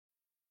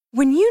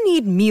When you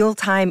need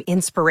mealtime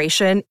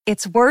inspiration,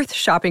 it's worth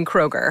shopping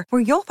Kroger,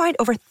 where you'll find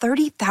over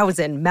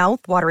 30,000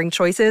 mouth-watering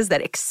choices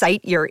that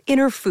excite your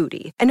inner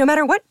foodie. And no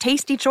matter what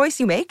tasty choice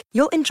you make,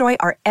 you'll enjoy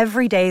our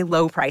everyday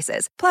low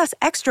prices, plus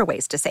extra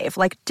ways to save,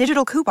 like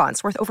digital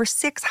coupons worth over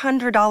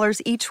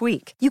 $600 each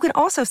week. You can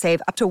also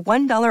save up to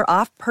 $1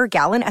 off per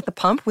gallon at the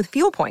pump with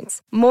fuel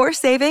points. More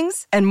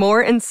savings and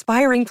more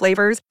inspiring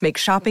flavors make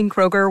shopping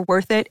Kroger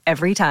worth it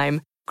every time.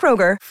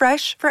 Kroger,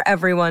 fresh for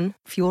everyone.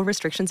 Fuel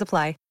restrictions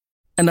apply.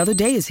 Another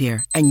day is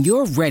here, and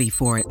you're ready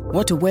for it.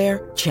 What to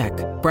wear? Check.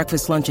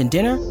 Breakfast, lunch, and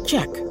dinner?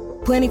 Check.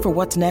 Planning for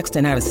what's next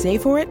and how to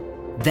save for it?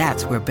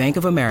 That's where Bank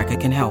of America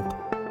can help.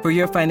 For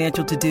your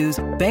financial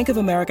to-dos, Bank of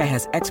America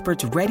has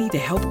experts ready to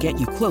help get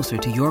you closer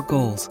to your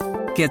goals.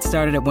 Get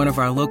started at one of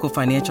our local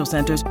financial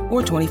centers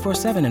or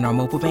 24/7 in our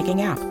mobile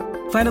banking app.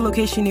 Find a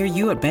location near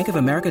you at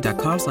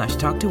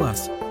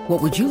bankofamerica.com/talktous.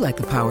 What would you like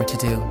the power to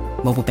do?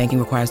 Mobile banking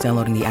requires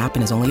downloading the app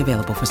and is only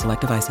available for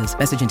select devices.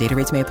 Message and data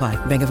rates may apply.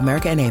 Bank of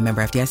America N.A.,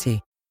 member FDIC.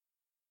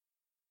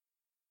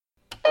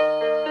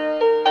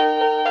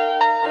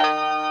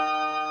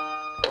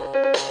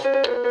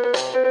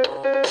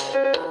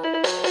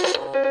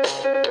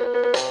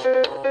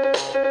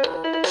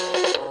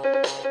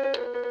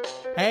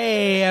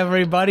 Hey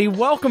everybody,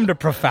 welcome to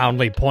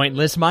Profoundly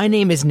Pointless. My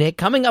name is Nick.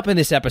 Coming up in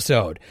this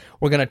episode,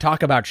 we're going to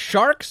talk about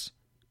sharks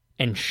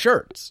and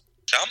shirts.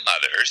 Some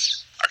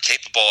mothers are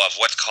capable of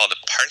what's called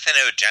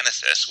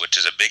parthenogenesis, which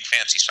is a big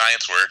fancy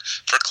science word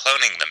for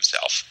cloning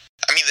themselves.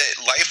 I mean,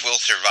 life will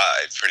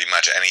survive pretty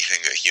much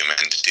anything that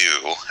humans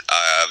do,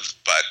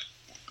 but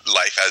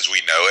life as we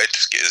know it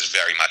is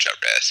very much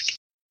at risk.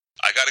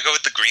 I got to go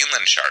with the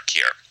Greenland shark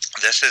here.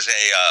 This is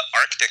a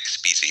Arctic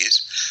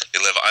species. They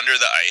live under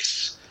the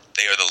ice.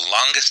 They are the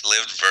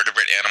longest-lived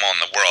vertebrate animal in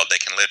the world. They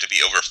can live to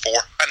be over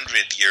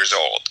 400 years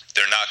old.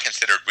 They're not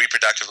considered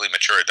reproductively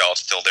mature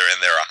adults till they're in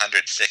their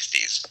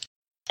 160s.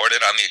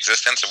 Reported on the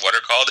existence of what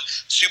are called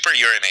super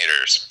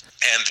urinators.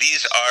 And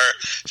these are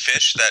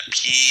fish that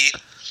pee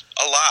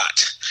a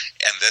lot,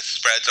 and this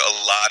spreads a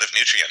lot of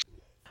nutrients.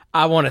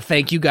 I want to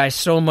thank you guys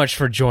so much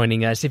for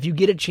joining us. If you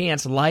get a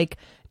chance, like,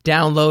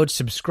 download,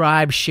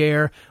 subscribe,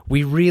 share.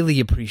 We really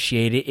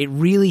appreciate it. It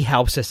really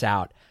helps us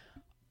out.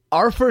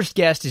 Our first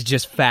guest is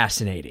just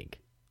fascinating.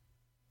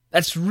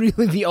 That's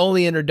really the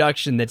only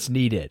introduction that's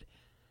needed.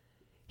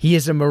 He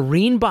is a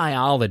marine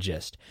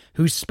biologist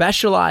who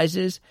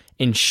specializes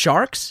in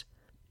sharks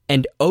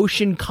and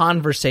ocean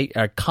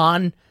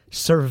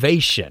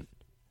conservation,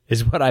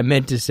 is what I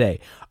meant to say.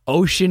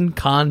 Ocean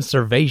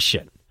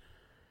conservation.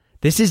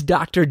 This is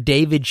Dr.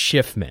 David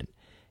Schiffman.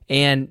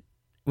 And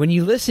when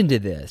you listen to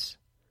this,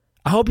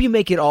 I hope you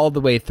make it all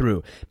the way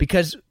through,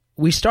 because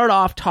we start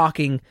off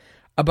talking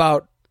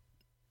about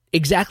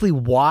exactly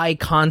why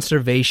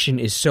conservation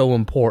is so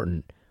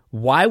important,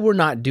 why we're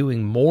not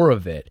doing more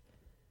of it,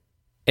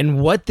 and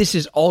what this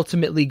is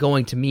ultimately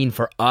going to mean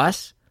for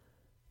us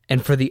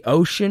and for the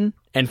ocean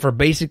and for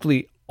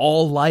basically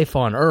all life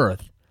on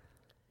Earth.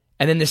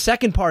 And then the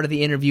second part of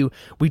the interview,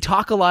 we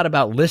talk a lot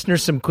about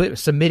listeners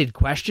submitted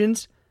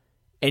questions.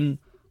 And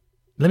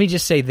let me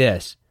just say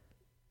this.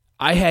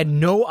 I had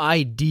no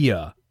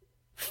idea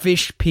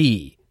fish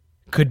pee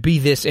could be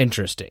this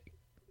interesting.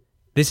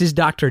 This is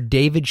Dr.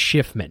 David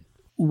Schiffman.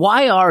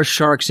 Why are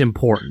sharks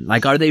important?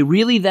 Like, are they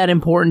really that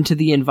important to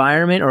the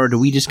environment, or are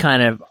we just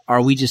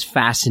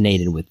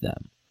fascinated with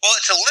them? Well,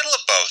 it's a little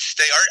of both.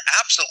 They are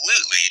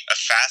absolutely a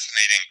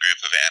fascinating group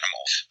of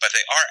animals, but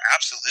they are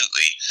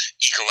absolutely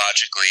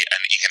ecologically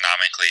and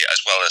economically,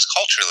 as well as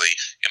culturally,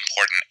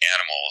 important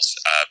animals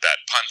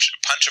that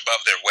punch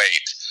above their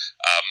weight.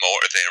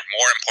 They're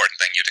more important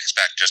than you'd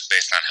expect just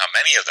based on how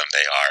many of them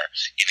they are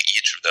in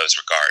each of those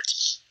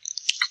regards.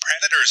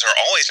 Predators are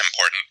always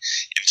important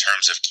in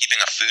terms of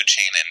keeping a food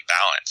chain in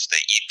balance.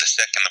 They eat the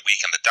sick and the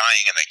weak and the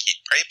dying, and they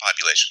keep prey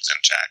populations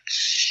in check.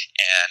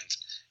 And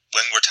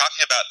when we're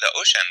talking about the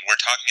ocean,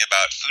 we're talking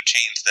about food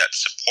chains that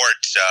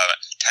support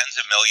tens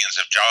of millions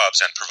of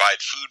jobs and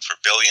provide food for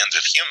billions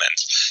of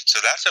humans. So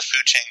that's a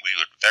food chain we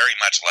would very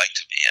much like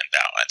to be in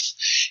balance.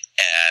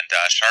 And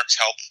sharks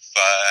help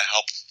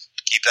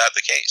keep that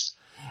the case.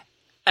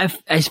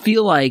 I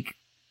feel like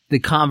the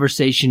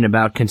conversation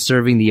about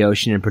conserving the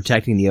ocean and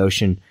protecting the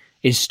ocean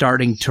is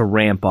starting to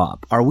ramp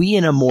up. Are we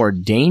in a more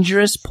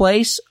dangerous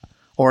place,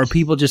 or are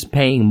people just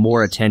paying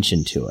more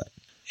attention to it?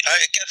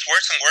 It gets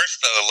worse and worse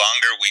the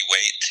longer we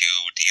wait to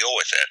deal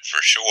with it, for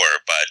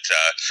sure. But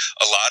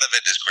a lot of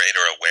it is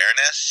greater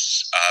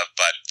awareness.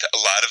 But a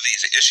lot of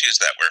these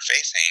issues that we're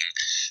facing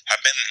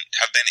have been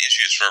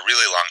issues for a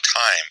really long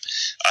time.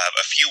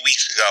 A few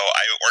weeks ago,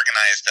 I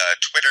organized a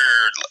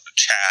Twitter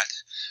chat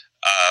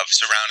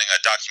surrounding a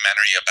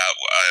documentary about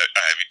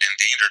an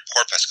endangered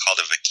porpoise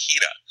called a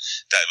vaquita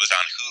that was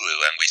on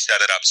Hulu, and we set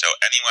it up so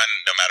anyone,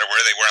 no matter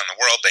where they were in the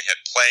world, they hit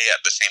play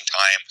at the same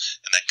time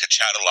and then could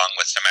chat along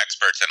with some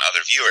experts and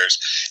other viewers.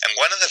 And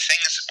one of the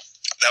things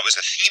that was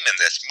a theme in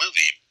this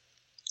movie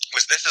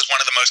was this is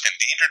one of the most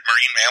endangered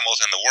marine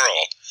mammals in the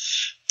world,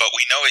 but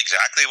we know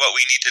exactly what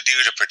we need to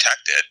do to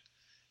protect it,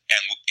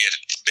 And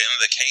it's been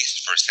the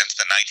case since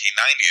the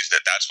 1990s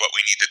that that's what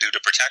we need to do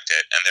to protect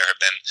it. And there have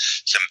been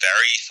some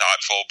very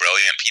thoughtful,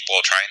 brilliant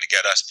people trying to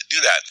get us to do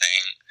that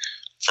thing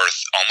for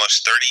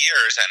almost 30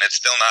 years, and it's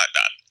still not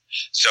done.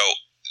 So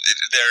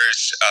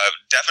there's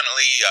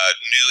definitely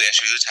new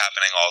issues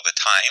happening all the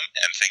time,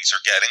 and things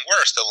are getting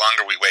worse the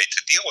longer we wait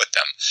to deal with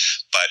them.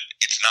 But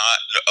it's not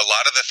 – a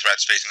lot of the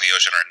threats facing the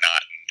ocean are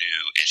not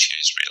new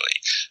issues, really.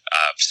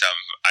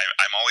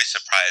 I'm always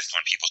surprised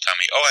when people tell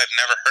me, oh,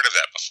 I've never heard of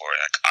that before.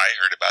 Like, I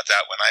heard about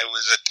that when I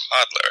was a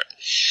toddler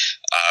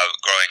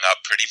growing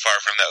up pretty far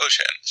from the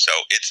ocean. So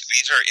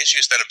these are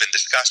issues that have been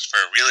discussed for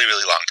a really,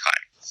 really long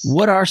time.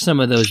 What are some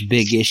of those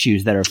big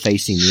issues that are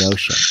facing the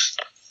ocean?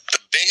 The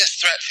biggest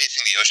threat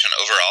facing the ocean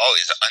overall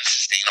is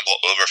unsustainable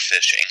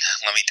overfishing.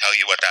 Let me tell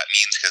you what that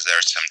means, because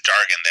there's some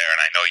jargon there,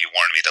 and I know you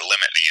warned me to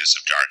limit the use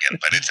of jargon,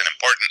 but it's an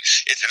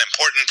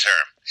important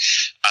term.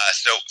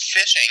 So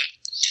fishing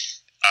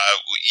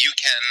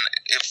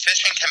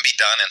fishing can be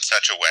done in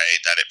such a way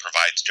that it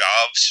provides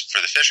jobs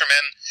for the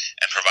fishermen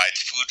and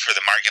provides food for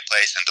the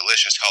marketplace and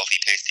delicious, healthy,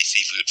 tasty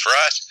seafood for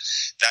us.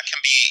 That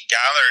can be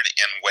gathered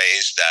in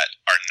ways that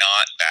are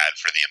not bad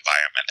for the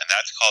environment, and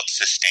that's called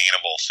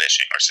sustainable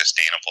fishing or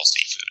sustainable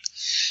seafood.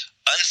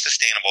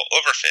 Unsustainable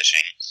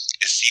overfishing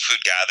is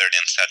seafood gathered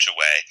in such a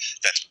way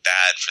that's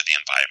bad for the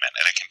environment,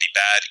 and it can be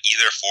bad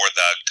either for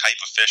the type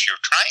of fish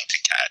you're trying to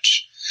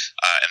catch,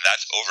 and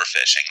that's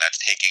overfishing.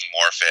 That's taking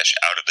more fish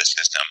out of the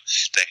system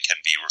than can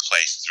be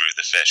replaced through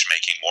the fish,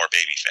 making more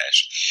baby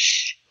fish.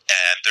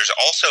 And there's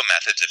also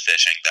methods of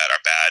fishing that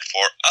are bad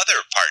for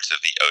other parts of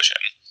the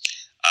ocean.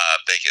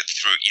 They get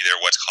through either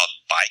what's called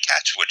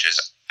bycatch, which is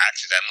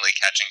accidentally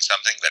catching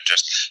something that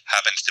just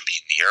happens to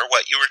be near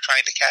what you were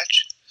trying to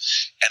catch,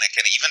 and it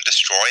can even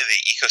destroy the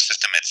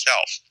ecosystem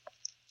itself.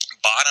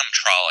 Bottom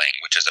trawling,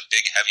 which is a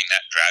big heavy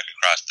net dragged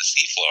across the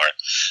seafloor,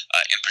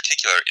 in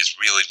particular, is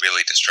really,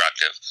 really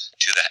destructive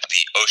to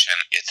the ocean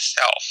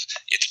itself.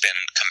 It's been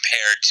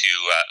compared to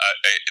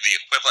the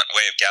equivalent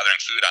way of gathering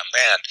food on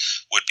land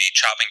would be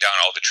chopping down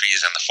all the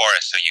trees in the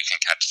forest so you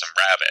can catch some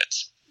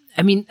rabbits.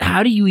 I mean,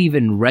 how do you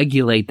even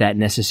regulate that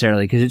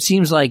necessarily? Because it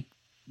seems like,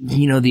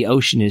 the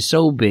ocean is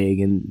so big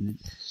and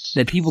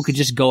that people could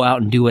just go out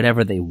and do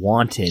whatever they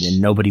wanted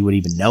and nobody would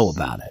even know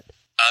about it.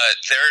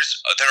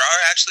 There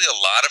are actually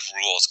a lot of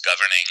rules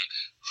governing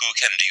who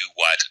can do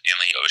what in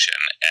the ocean,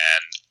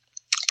 and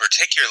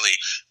particularly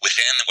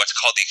within what's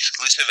called the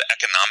exclusive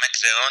economic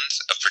zones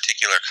of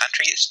particular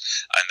countries,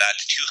 and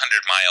that's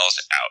 200 miles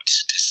out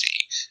to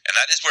sea. And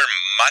that is where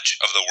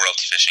much of the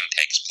world's fishing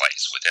takes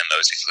place, within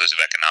those exclusive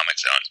economic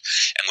zones.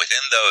 And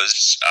within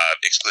those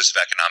exclusive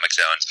economic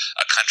zones,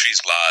 a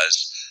country's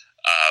laws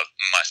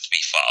must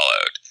be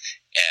followed.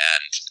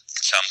 And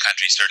some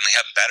countries certainly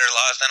have better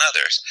laws than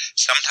others.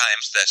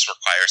 Sometimes this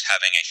requires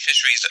having a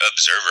fisheries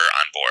observer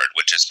on board,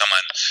 which is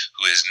someone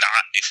who is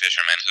not a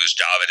fisherman, whose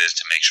job it is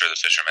to make sure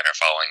the fishermen are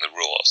following the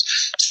rules.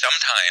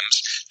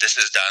 Sometimes this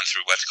is done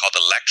through what's called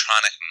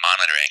electronic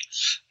monitoring.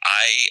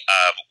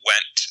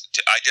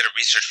 I did a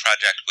research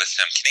project with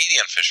some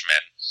Canadian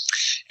fishermen,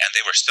 and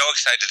they were so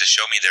excited to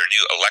show me their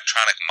new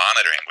electronic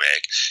monitoring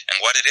rig.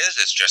 And what it is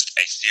just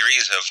a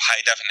series of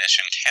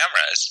high-definition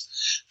cameras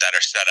that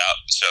are set up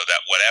so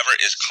that whatever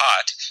is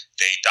caught,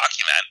 they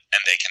document,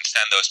 and they can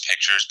send those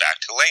pictures back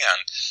to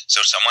land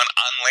so someone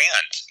on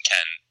land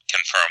can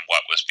confirm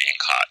what was being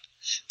caught.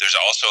 There's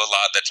also a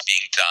lot that's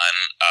being done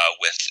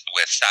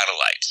with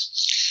satellites.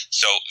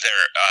 So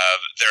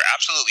there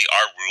absolutely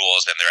are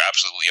rules, and there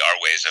absolutely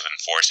are ways of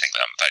enforcing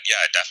them. But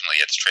yeah,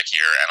 definitely it's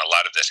trickier, and a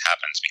lot of this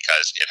happens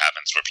because it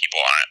happens where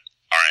people aren't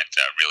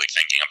really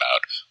thinking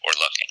about or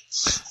looking.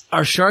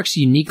 Are sharks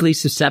uniquely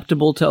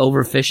susceptible to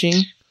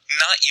overfishing?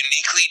 Not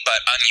uniquely,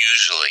 but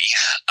unusually.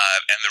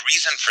 And the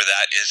reason for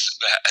that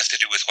has to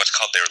do with what's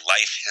called their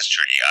life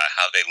history,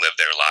 how they live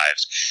their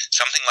lives.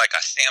 Something like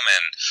a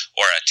salmon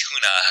or a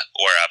tuna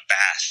or a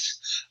bass,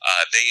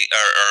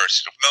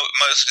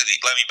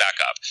 let me back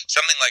up.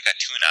 Something like a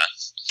tuna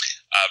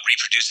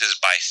reproduces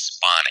by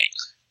spawning.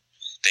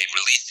 They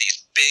release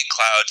these big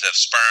clouds of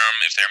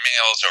sperm if they're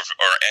males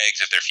or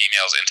eggs if they're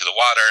females into the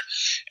water,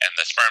 and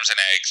the sperms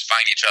and eggs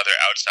find each other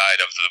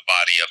outside of the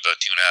body of the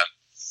tuna,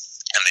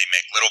 and they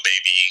make little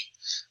baby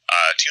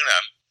tuna,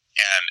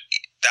 and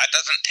that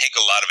doesn't take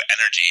a lot of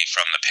energy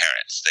from the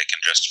parents. They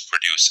can just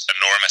produce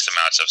enormous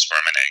amounts of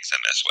sperm and eggs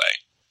in this way.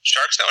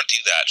 Sharks don't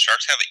do that.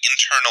 Sharks have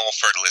internal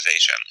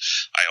fertilization.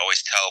 I always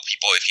tell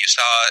people if you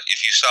saw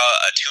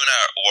a tuna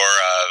or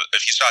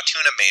if you saw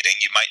tuna mating,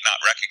 you might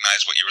not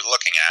recognize what you were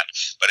looking at.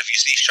 But if you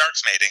see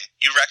sharks mating,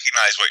 you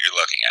recognize what you're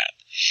looking at.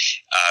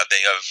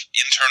 They have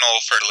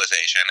internal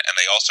fertilization, and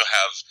they also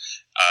have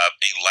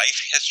a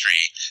life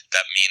history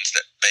that means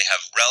that they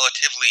have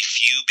relatively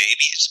few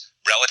babies,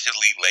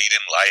 relatively late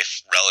in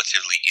life,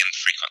 relatively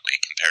infrequently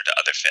compared to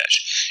other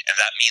fish. And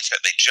that means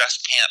that they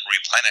just can't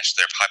replenish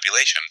their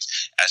populations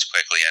as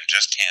quickly and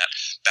just can't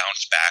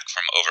bounce back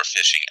from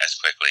overfishing as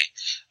quickly,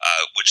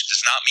 which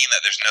does not mean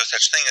that there's no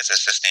such thing as a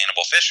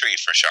sustainable fishery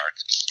for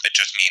sharks. It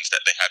just means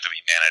that they have to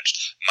be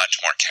managed much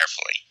more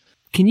carefully.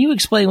 Can you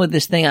explain what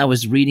this thing I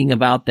was reading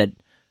about, that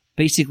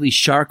basically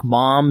shark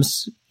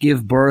moms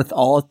give birth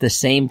all at the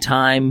same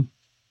time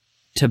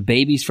to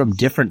babies from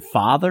different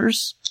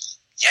fathers?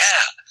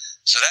 Yeah.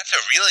 So that's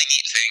a really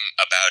neat thing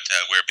about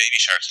where baby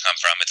sharks come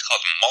from. It's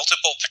called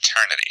multiple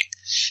paternity.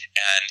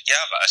 And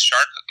yeah, a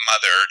shark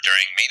mother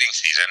during mating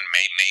season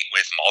may mate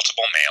with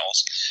multiple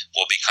males,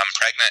 will become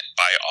pregnant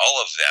by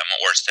all of them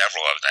or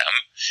several of them,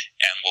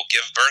 and will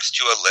give birth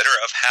to a litter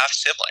of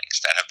half-siblings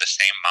that have the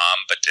same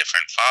mom but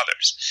different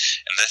fathers.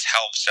 And this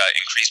helps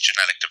increase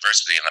genetic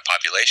diversity in the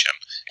population.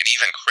 An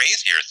even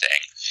crazier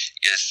thing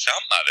is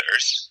some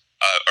mothers,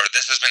 or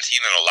this has been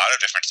seen in a lot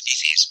of different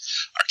species,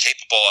 are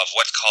capable of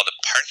what's called a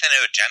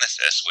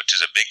parthenogenesis, which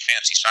is a big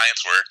fancy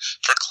science word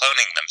for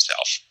cloning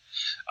themselves.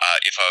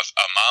 If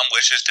a mom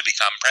wishes to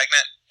become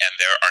pregnant and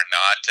there are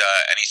not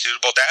any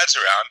suitable dads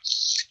around,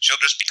 she'll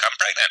just become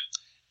pregnant.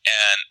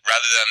 And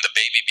rather than the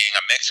baby being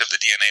a mix of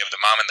the DNA of the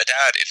mom and the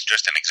dad, it's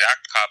just an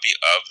exact copy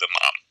of the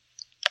mom.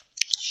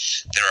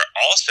 There are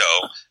also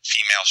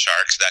female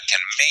sharks that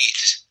can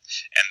mate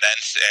and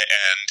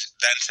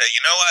then say, you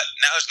know what,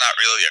 now is not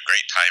really a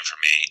great time for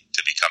me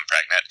to become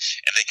pregnant,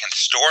 and they can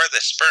store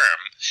the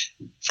sperm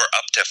for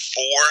up to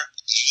 4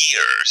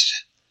 years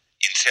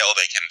until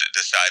they can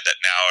decide that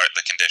now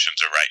the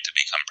conditions are right to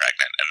become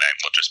pregnant, and then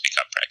we'll just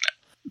become pregnant.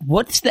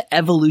 What's the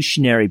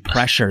evolutionary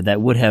pressure that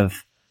would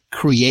have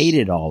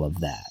created all of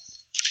that?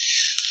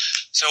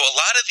 So a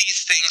lot of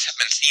these things have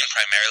been seen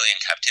primarily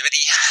in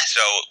captivity, so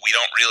we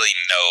don't really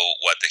know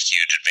what the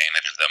huge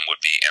advantage of them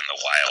would be in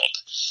the wild.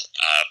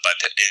 But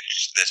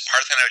this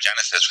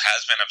parthenogenesis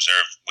has been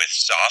observed with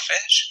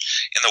sawfish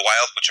in the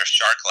wild, which are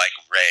shark-like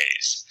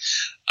rays.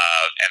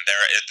 And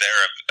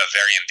they're a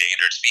very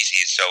endangered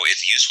species, so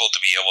it's useful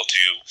to be able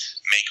to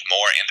make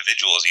more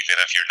individuals, even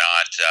if you're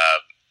not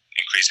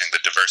increasing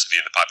the diversity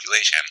of the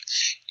population,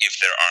 if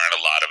there aren't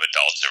a lot of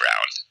adults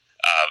around.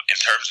 In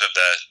terms of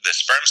the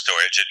sperm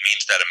storage, it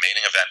means that a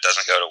mating event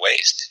doesn't go to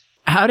waste.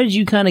 How did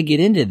you kind of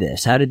get into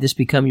this? How did this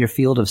become your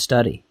field of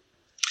study?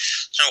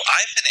 So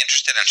I've been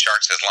interested in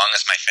sharks as long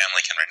as my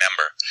family can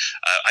remember.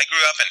 I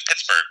grew up in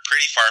Pittsburgh,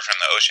 pretty far from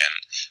the ocean,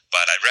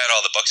 but I read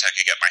all the books I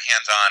could get my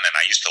hands on, and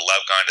I used to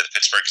love going to the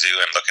Pittsburgh Zoo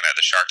and looking at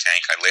the shark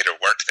tank. I later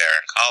worked there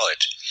in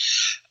college.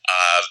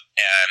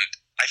 And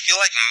I feel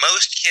like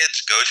most kids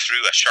go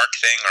through a shark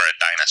thing or a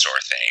dinosaur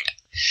thing.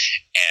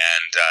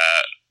 And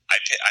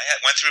I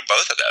went through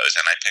both of those,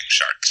 and I picked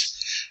sharks.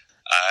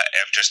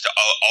 I've just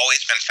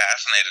always been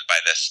fascinated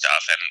by this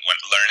stuff, and when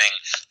learning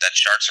that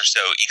sharks are so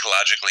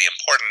ecologically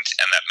important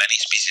and that many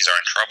species are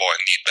in trouble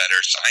and need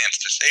better science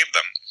to save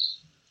them,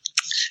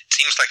 it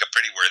seems like a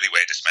pretty worthy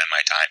way to spend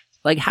my time.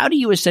 Like, how do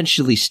you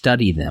essentially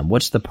study them?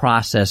 What's the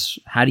process?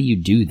 How do you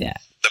do that?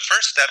 The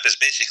first step is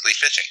basically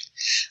fishing.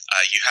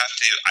 You have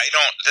to,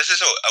 this is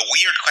a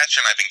weird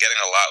question I've been getting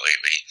a lot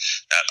lately,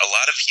 that a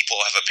lot of people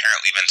have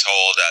apparently been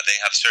told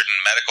they have certain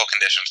medical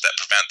conditions that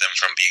prevent them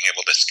from being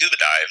able to scuba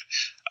dive,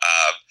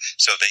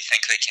 so they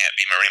think they can't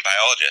be marine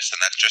biologists, and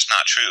that's just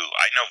not true.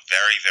 I know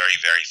very, very,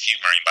 very few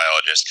marine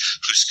biologists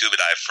who scuba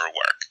dive for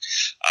work.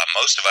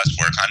 Most of us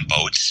work on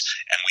boats,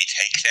 and we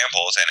take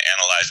samples and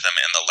analyze them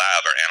in the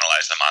lab or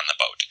analyze them on the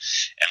boat.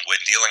 And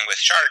when dealing with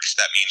sharks,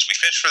 that means we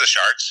fish for the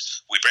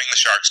sharks, we bring the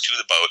sharks to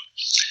the boat,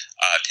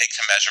 take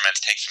some measurements,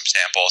 take some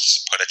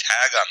samples, put a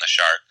tag on the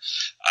shark,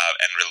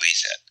 and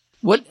release it.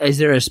 What is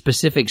there a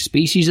specific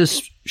species of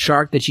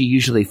shark that you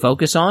usually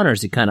focus on, or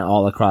is it kind of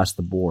all across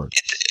the board?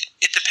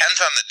 It depends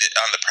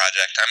on the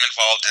project. I'm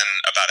involved in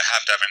about a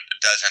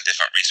dozen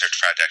different research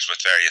projects with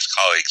various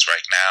colleagues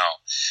right now.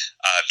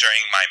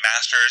 During my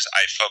master's,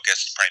 I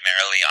focused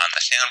primarily on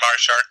the sandbar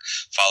shark.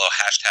 Follow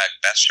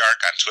 #BestShark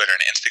on Twitter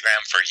and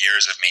Instagram for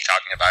years of me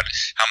talking about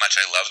how much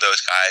I love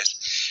those guys.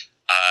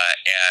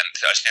 And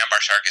sandbar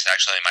shark is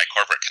actually my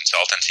corporate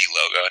consultancy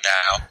logo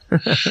now.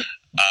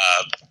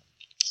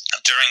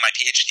 During my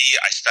PhD,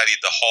 I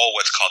studied the whole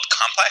what's called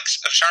complex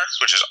of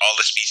sharks, which is all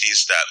the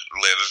species that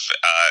live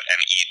and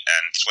eat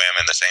and swim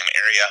in the same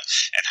area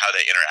and how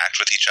they interact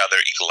with each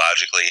other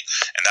ecologically.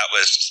 And that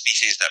was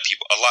species that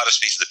a lot of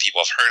species that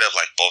people have heard of,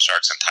 like bull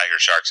sharks and tiger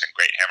sharks and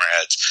great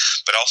hammerheads,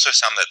 but also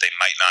some that they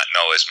might not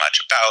know as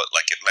much about,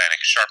 like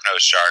Atlantic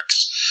sharp-nosed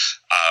sharks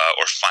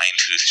or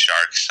fine-toothed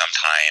sharks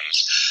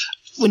sometimes.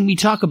 When we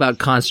talk about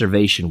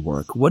conservation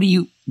work,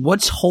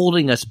 what's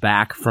holding us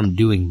back from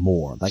doing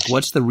more? Like,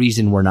 what's the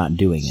reason we're not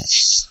doing it?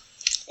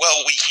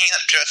 Well, we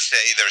can't just say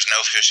there's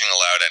no fishing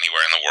allowed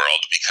anywhere in the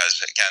world because,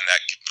 again,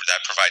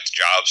 that provides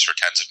jobs for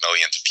tens of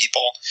millions of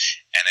people,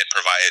 and it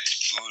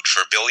provides food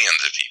for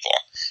billions of people.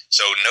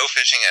 So no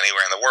fishing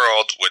anywhere in the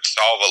world would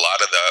solve a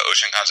lot of the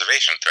ocean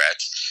conservation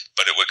threats,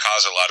 but it would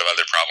cause a lot of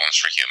other problems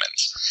for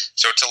humans.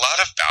 So it's a lot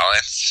of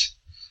balance.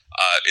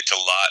 It's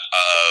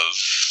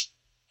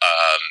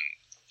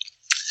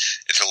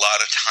a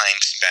lot of time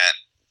spent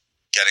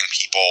getting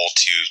people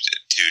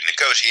to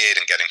negotiate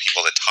and getting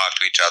people to talk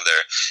to each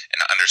other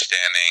and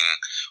understanding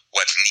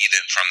what's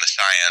needed from the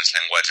science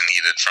and what's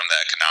needed from the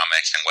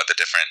economics and what the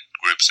different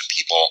groups of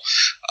people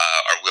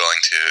are willing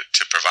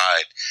to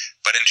provide.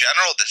 But in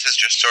general, this has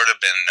just sort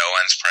of been no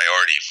one's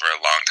priority for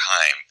a long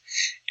time.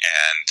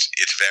 And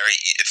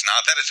it's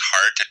not that it's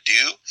hard to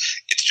do,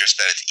 it's just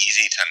that it's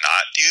easy to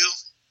not do.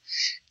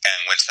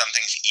 And when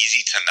something's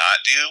easy to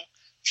not do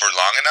for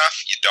long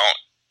enough, you don't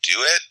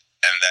do it,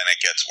 and then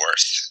it gets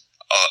worse.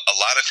 A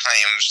lot of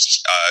times,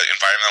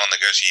 environmental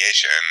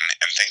negotiation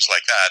and things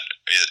like that,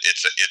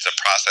 it's a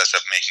process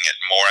of making it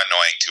more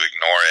annoying to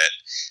ignore it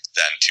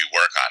than to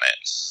work on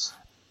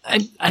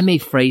it. I may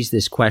phrase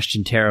this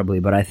question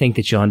terribly, but I think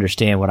that you'll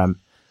understand what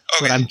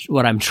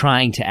I'm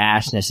trying to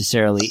ask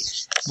necessarily.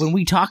 When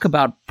we talk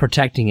about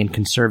protecting and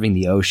conserving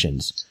the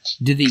oceans,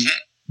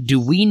 do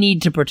we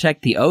need to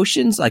protect the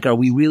oceans? Like, are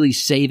we really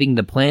saving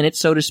the planet,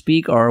 so to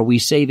speak, or are we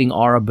saving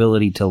our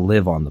ability to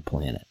live on the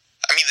planet?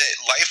 I mean,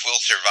 life will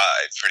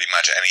survive pretty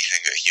much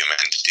anything that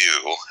humans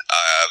do,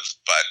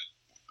 but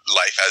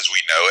life as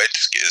we know it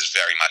is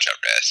very much at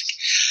risk.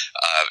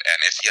 And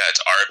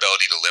it's our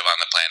ability to live on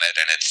the planet,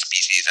 and it's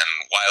species and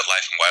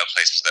wildlife and wild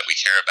places that we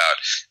care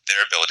about,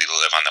 their ability to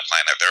live on the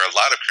planet. There are a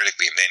lot of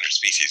critically endangered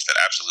species that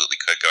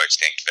absolutely could go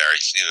extinct very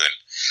soon.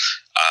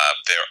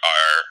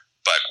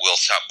 But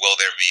will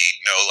there be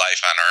no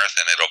life on Earth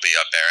and it'll be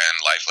a barren,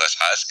 lifeless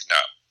husk?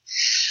 No.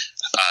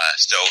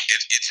 So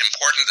it's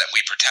important that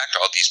we protect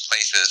all these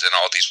places and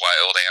all these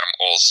wild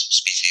animals,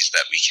 species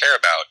that we care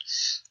about,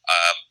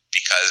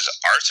 because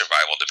our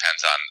survival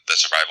depends on the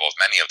survival of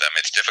many of them.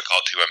 It's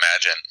difficult to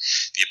imagine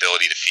the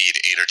ability to feed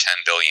 8 or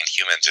 10 billion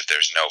humans if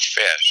there's no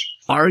fish.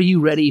 Are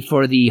you ready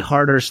for the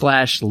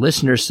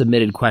harder/listener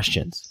submitted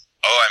questions?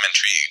 Oh, I'm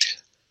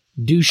intrigued.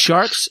 Do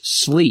sharks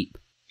sleep?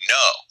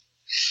 No.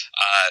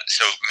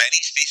 So many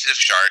species of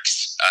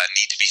sharks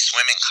need to be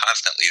swimming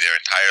constantly their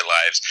entire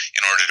lives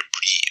in order to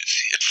breathe.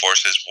 It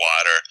forces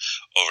water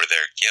over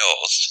their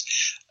gills,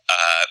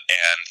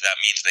 and that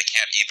means they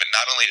can't even,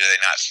 not only do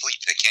they not sleep,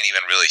 they can't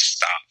even really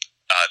stop.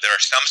 There are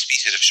some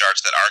species of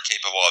sharks that are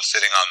capable of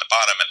sitting on the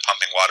bottom and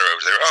pumping water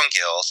over their own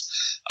gills.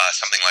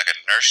 Something like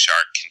a nurse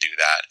shark can do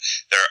that.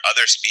 There are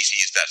other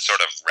species that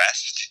sort of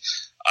rest,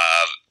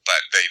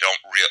 but they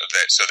don't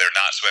so they're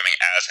not swimming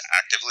as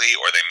actively,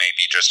 or they may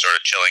be just sort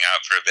of chilling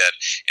out for a bit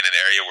in an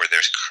area where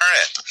there's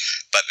current,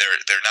 but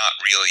they're not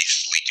really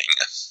sleeping.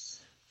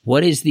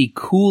 What is the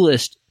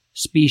coolest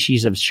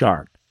species of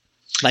shark?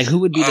 Like,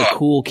 who would be the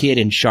cool kid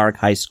in Shark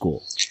High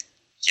School?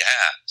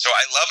 Yeah, so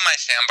I love my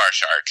sandbar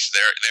sharks.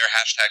 They're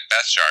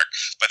 #best shark,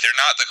 but they're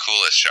not the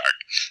coolest shark.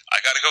 I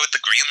got to go with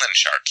the Greenland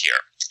shark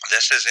here.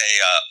 This is a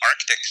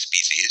Arctic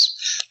species.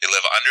 They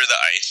live under the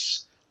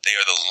ice. They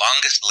are the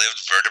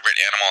longest-lived vertebrate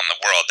animal in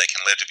the world. They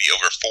can live to be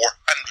over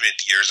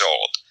 400 years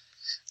old.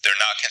 They're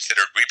not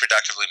considered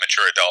reproductively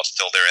mature adults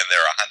till they're in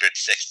their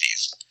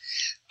 160s.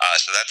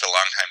 So that's a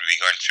long time to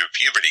be going through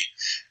puberty.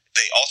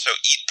 They also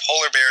eat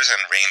polar bears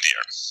and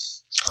reindeer.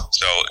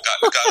 So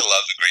gotta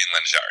love the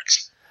Greenland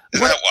sharks.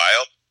 Isn't that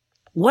wild?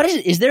 What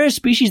is there a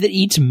species that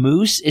eats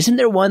moose?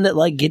 Isn't there one that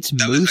gets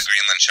moose? That was the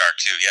Greenland shark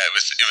too. Yeah, it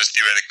was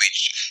theoretically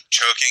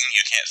choking.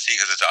 You can't see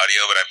because it's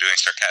audio, but I'm doing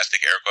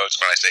sarcastic air quotes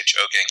when I say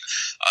choking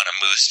on a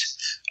moose.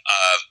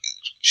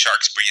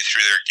 Sharks breathe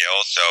through their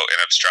gills, so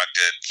an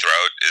obstructed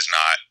throat is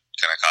not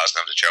going to cause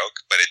them to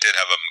choke, but it did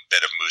have a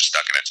bit of moose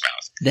stuck in its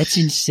mouth. That's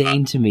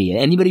insane to me.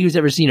 Anybody who's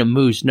ever seen a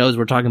moose knows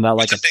we're talking about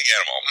it's a big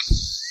animal.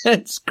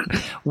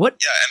 What?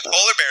 Yeah, and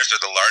polar bears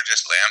are the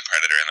largest land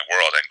predator in the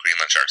world, and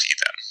Greenland sharks eat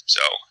them.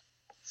 So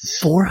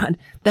 400.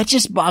 That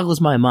just boggles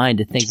my mind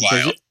to think.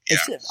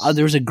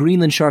 There was a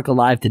Greenland shark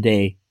alive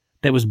today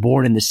that was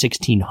born in the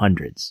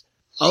 1600s.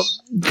 Oh,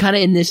 kind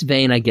of in this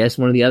vein, I guess.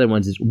 One of the other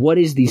ones is, what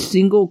is the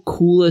single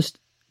coolest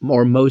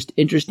or most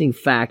interesting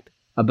fact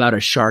about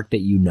a shark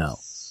that you know?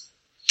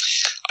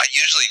 I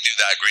usually do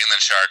that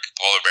Greenland shark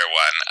polar bear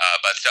one,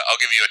 but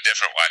I'll give you a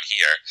different one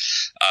here,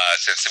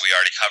 since we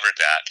already covered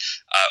that.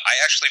 I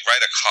actually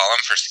write a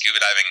column for Scuba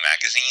Diving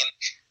Magazine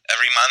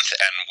every month,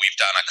 and we've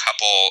done a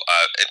couple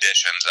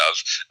editions of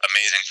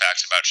amazing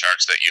facts about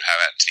sharks that you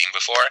haven't seen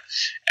before.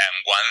 And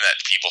one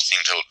that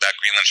that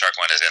Greenland shark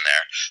one is in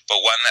there,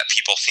 but one that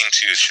people seem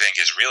to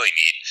think is really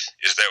neat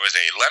is there was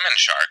a lemon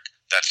shark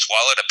that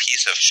swallowed a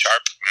piece of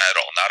sharp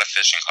metal, not a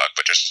fishing hook,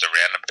 but just a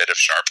random bit of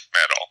sharp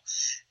metal.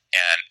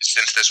 And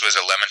since this was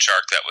a lemon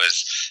shark that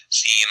was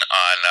seen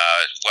on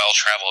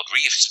well-traveled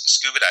reefs,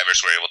 scuba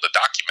divers were able to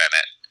document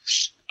it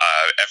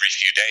every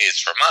few days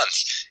for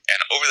months.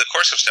 And over the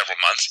course of several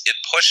months, it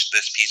pushed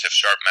this piece of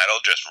sharp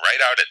metal just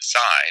right out its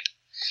side.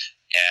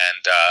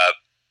 And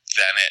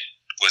then it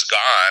was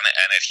gone,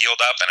 and it healed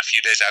up. And a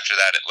few days after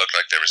that, it looked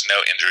like there was no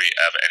injury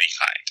of any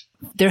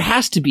kind. There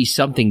has to be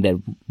something that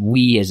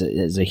we as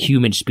a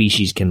human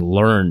species can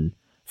learn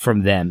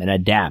from them and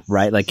adapt,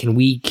 right? Like, can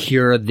we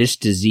cure this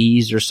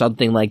disease or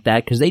something like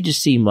that? Because they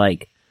just seem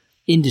like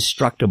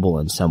indestructible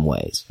in some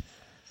ways.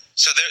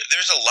 So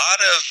there's a lot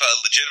of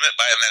legitimate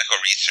biomedical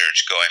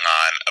research going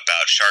on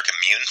about shark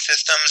immune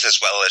systems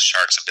as well as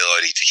sharks'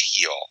 ability to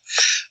heal.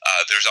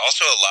 There's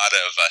also a lot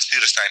of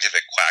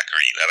pseudoscientific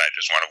quackery that I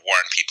just want to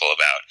warn people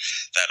about.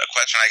 That a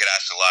question I get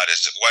asked a lot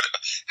is,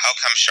 how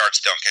come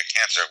sharks don't get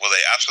cancer? Well,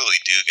 they absolutely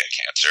do get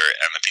cancer,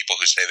 and the people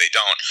who say they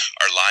don't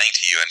are lying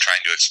to you and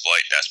trying to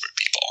exploit desperate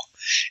people.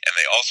 And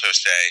they also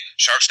say,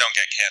 sharks don't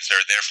get cancer,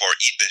 therefore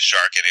eat this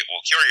shark and it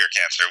will cure your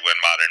cancer when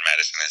modern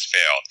medicine has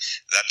failed.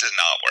 That does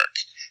not work.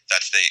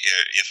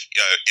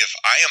 If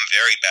I am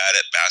very bad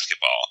at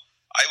basketball,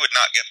 I would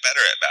not get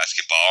better at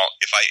basketball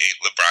if I ate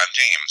LeBron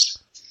James.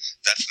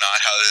 That's not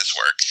how this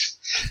works.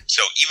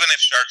 So even if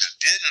sharks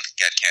didn't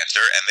get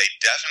cancer, and they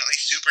definitely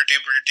super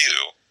duper do,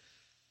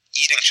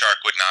 eating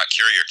shark would not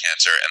cure your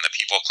cancer, and the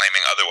people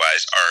claiming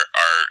otherwise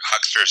are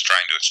hucksters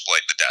trying to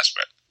exploit the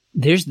desperate.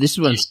 This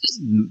one's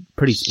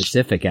pretty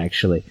specific,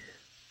 actually.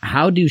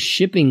 How do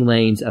shipping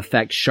lanes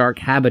affect shark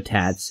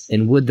habitats,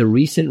 and would the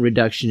recent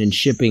reduction in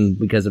shipping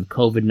because of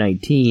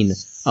COVID-19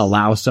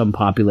 allow some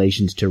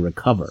populations to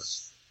recover?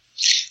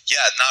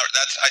 Yeah, no,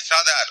 I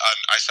saw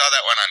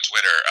that one on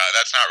Twitter.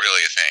 That's not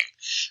really a thing.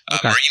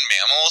 Okay. Marine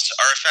mammals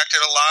are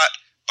affected a lot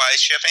by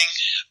shipping.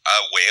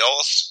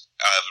 Whales,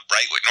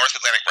 North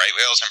Atlantic right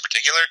whales in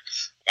particular,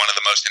 one of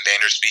the most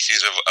endangered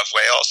species of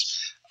whales,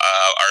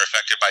 are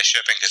affected by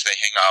shipping because they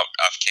hang out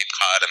off Cape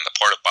Cod and the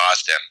port of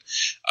Boston.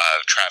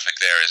 Traffic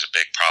there is a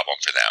big problem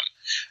for them.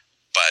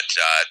 But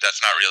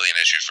that's not really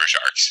an issue for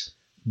sharks.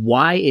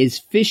 Why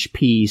is fish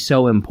pee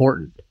so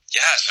important?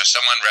 Yeah, so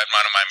someone read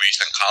one of my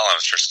recent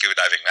columns for Scuba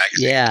Diving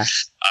Magazine. Yeah.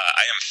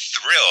 I am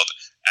thrilled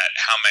at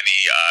how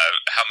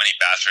many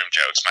bathroom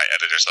jokes my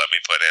editors let me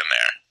put in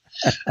there.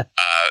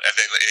 And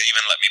they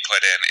even let me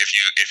put in, if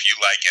you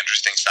like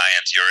interesting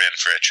science, you're in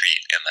for a treat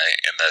in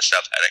the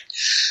subheading.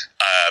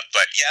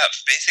 But yeah,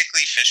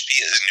 basically fish pee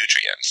is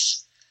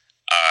nutrients.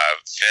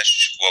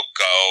 Fish will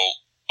go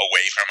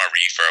away from a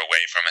reef or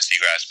away from a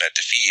seagrass bed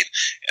to feed,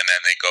 and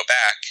then they go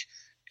back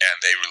and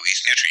they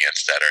release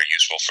nutrients that are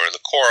useful for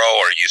the coral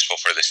or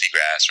useful for the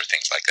seagrass or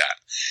things like that.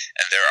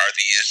 And there are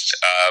these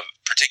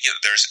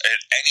there's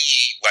any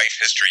life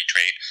history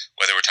trait,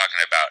 whether we're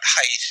talking about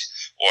height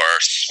or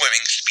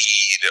swimming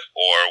speed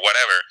or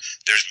whatever,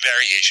 there's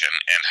variation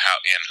in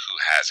who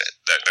has it.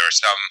 There are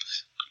some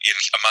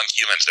among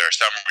humans, there are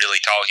some really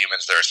tall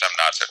humans, there are some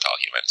not so tall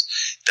humans.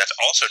 That's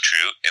also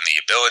true in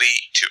the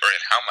ability to, or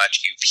in how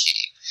much you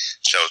pee.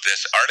 So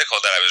this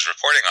article that I was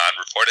reported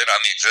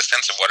on the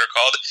existence of what are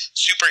called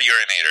super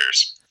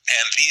urinators.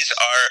 And these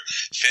are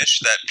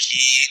fish that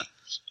pee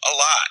a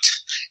lot.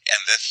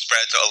 And this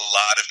spreads a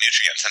lot of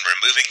nutrients. And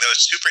removing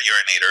those super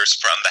urinators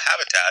from the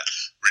habitat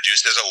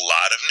reduces a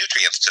lot of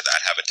nutrients to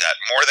that habitat,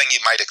 more than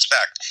you might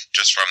expect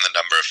just from the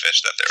number of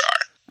fish that there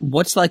are.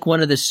 What's like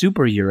one of the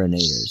super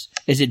urinators?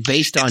 Is it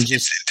based on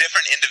it's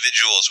different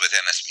individuals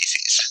within a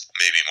species,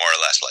 maybe more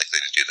or less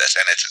likely to do this?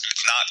 And it's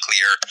not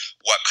clear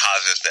what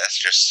causes this.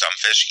 Just some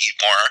fish eat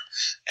more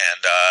and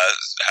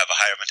have a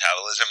higher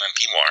metabolism and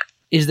pee more.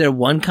 Is there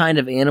one kind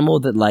of animal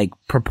that like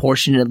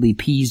proportionately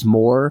pees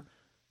more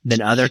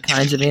than other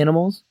kinds of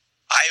animals?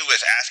 I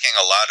was asking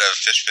a lot of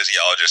fish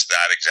physiologists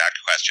that exact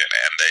question,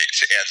 and the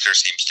answer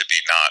seems to be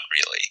not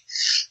really.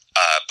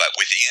 But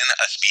within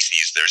a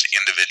species, there's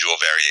individual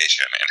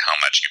variation in how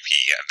much you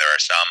pee, and there are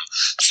some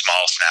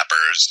small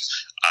snappers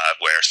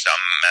where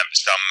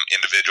some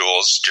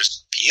individuals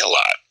just pee a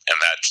lot, and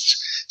that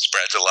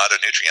spreads a lot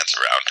of nutrients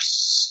around.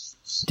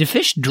 Do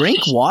fish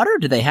drink water?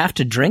 Do they have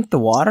to drink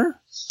the water?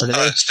 So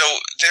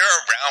they're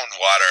around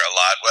water a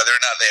lot. Whether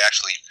or not they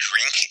actually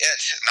drink it,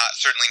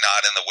 certainly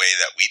not in the way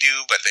that we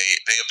do, but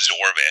they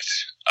absorb it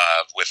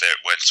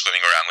when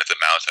swimming around with the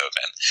mouth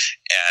open.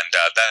 And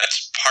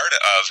that's part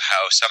of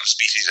how some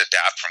species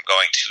adapt from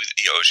going to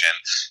the ocean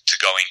to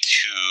going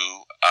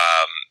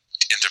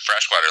into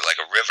freshwater,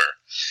 like a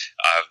river.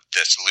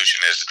 The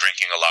solution is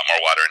drinking a lot more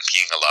water and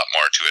peeing a lot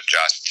more to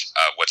adjust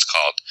what's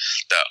called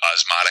the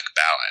osmotic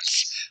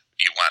balance.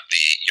 You want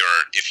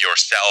if your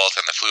cells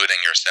and the fluid in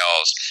your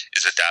cells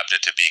is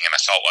adapted to being in a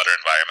saltwater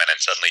environment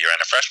and suddenly you're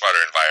in a freshwater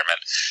environment,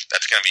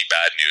 that's going to be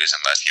bad news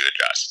unless you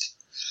adjust.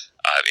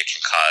 It can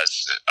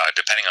cause,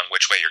 depending on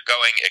which way you're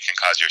going, it can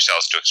cause your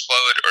cells to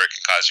explode or it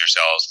can cause your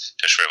cells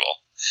to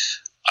shrivel.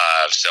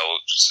 So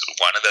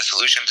one of the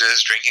solutions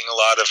is drinking a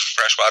lot of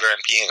fresh water and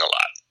peeing a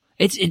lot.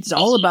 It's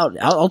all about,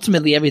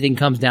 ultimately everything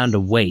comes down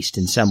to waste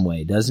in some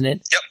way, doesn't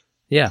it? Yep.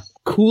 Yeah.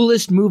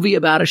 Coolest movie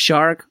about a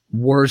shark,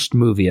 worst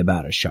movie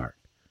about a shark.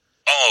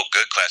 Oh,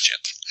 good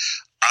questions.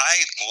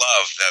 I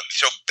love them.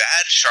 So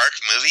bad shark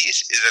movies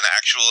is an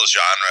actual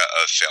genre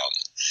of film.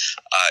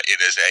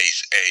 It is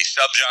a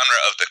subgenre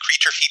of the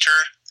creature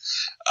feature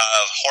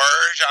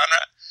horror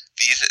genre.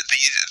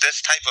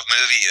 This type of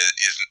movie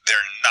is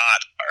they're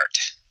not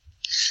art.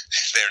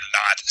 They're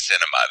not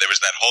cinema. There was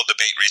that whole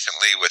debate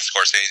recently with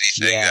Scorsese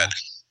saying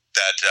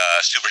that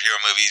superhero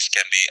movies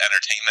can be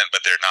entertainment,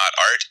 but they're not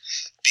art.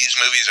 These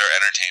movies are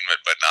entertainment,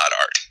 but not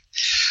art.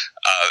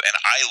 And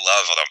I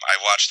love them. I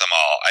watch them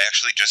all. I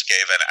actually just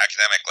gave an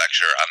academic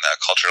lecture on the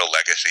cultural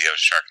legacy of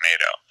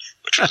Sharknado,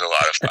 which was a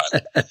lot of fun.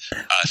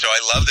 So I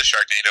love the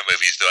Sharknado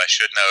movies, though I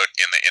should note,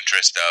 in the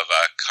interest of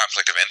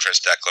conflict of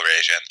interest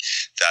declaration,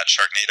 that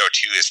Sharknado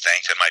 2 is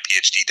thanked in my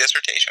PhD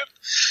dissertation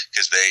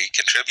because they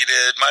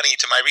contributed money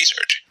to my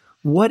research.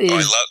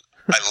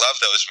 I love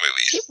those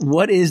movies.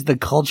 What is the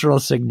cultural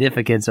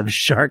significance of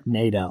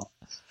Sharknado?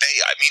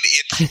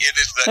 It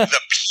is the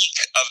peak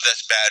of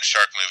this bad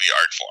shark movie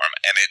art form,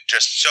 and it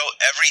just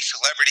every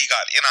celebrity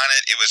got in on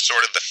it. It was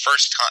sort of the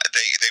first time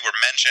they were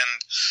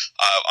mentioned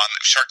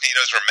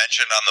Sharknadoes were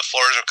mentioned on the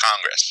floors of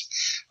Congress.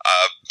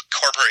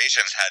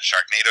 Corporations had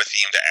Sharknado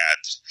themed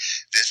ads.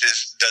 This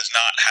does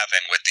not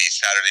happen with these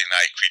Saturday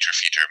night creature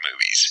feature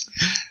movies.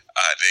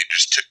 They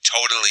just took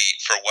totally,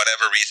 for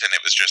whatever reason,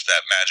 it was just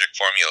that magic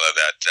formula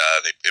that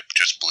it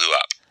just blew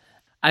up.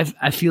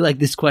 I feel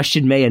like this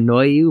question may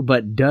annoy you,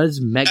 but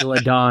does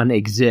Megalodon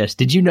exist?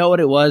 Did you know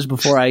what it was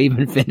before I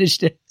even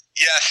finished it?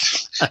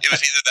 Yes, it was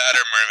either that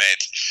or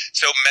mermaids.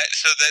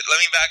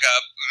 Let me back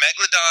up.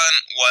 Megalodon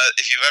was,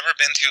 if you've ever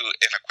been to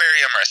an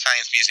aquarium or a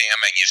science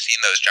museum and you've seen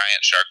those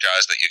giant shark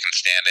jaws that you can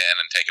stand in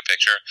and take a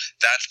picture,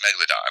 that's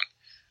Megalodon.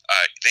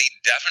 They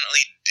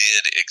definitely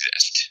did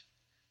exist.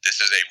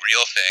 This is a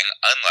real thing,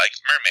 unlike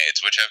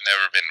mermaids, which have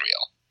never been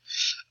real.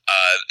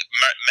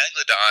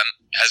 Megalodon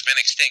has been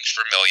extinct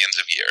for millions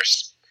of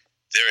years.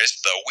 There is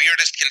the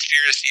weirdest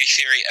conspiracy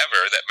theory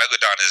ever that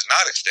Megalodon is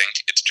not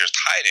extinct, it's just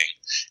hiding,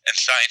 and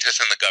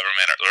scientists in the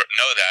government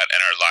know that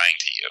and are lying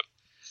to you.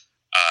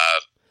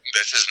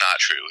 This is not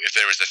true. If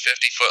there was a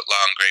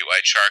 50-foot-long great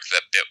white shark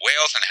that bit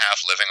whales in half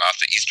living off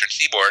the eastern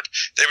seaboard,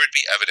 there would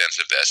be evidence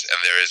of this, and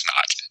there is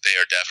not. They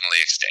are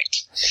definitely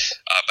extinct.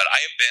 But I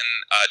have been,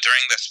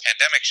 during this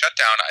pandemic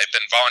shutdown, I've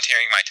been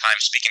volunteering my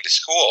time speaking to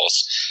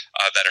schools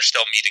that are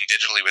still meeting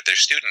digitally with their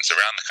students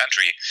around the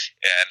country,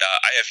 and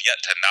I have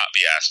yet to not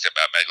be asked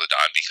about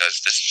Megalodon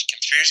because this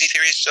conspiracy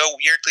theory is so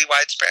weirdly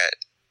widespread.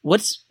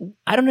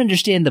 I don't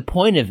understand the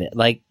point of it.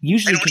 Like,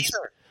 usually I don't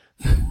either.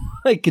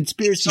 Like,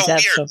 conspiracies it's so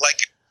have weird.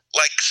 some...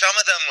 Like some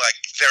of them,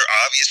 they're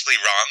obviously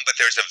wrong, but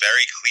there's a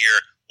very clear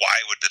why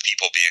would the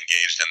people be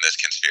engaged in this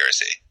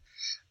conspiracy.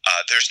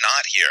 There's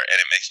not here, and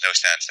it makes no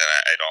sense, and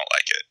I don't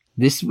like it.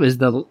 This was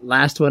the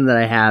last one that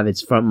I have. It's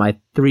from my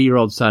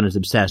 3-year-old son is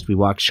obsessed. We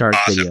watch shark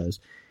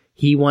videos.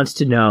 He wants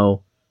to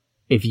know,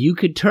 if you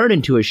could turn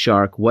into a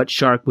shark, what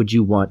shark would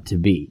you want to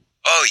be?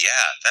 Oh,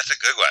 yeah, that's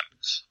a good one.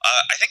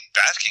 I think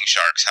basking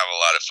sharks have a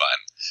lot of fun.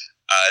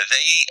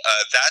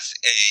 That's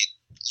a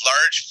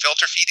large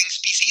filter feeding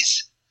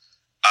species.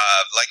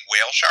 Like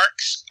whale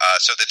sharks.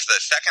 So that's the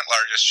second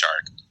largest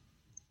shark.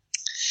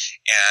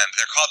 And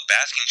they're called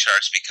basking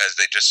sharks because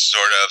they just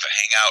sort of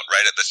hang out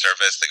right at the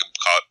surface. They can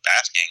call it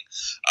basking.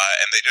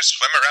 And they just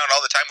swim around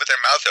all the time with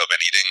their mouth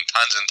open, eating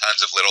tons and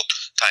tons of little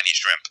tiny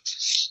shrimp.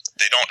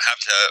 They don't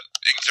have to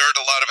exert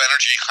a lot of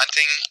energy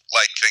hunting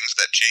like things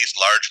that chase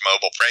large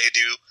mobile prey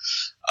do.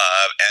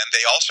 And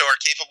they also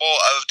are capable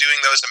of doing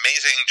those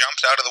amazing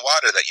jumps out of the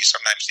water that you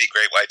sometimes see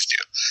great whites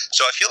do.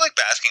 So I feel like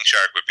basking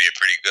shark would be a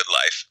pretty good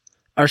life.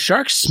 Are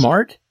sharks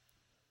smart?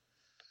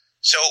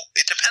 So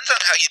it depends on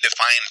how you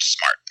define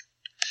smart.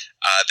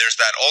 There's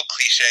that old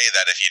cliche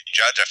that if you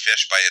judge a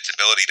fish by its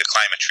ability to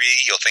climb a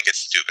tree, you'll think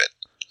it's stupid.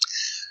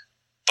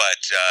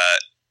 But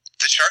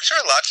the sharks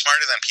are a lot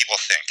smarter than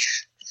people think.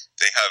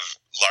 They have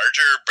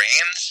larger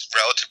brains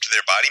relative to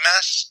their body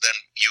mass than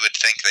you would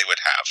think they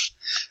would have.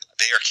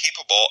 They are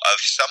capable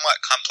of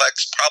somewhat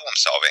complex problem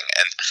solving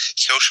and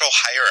social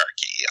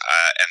hierarchy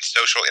and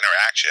social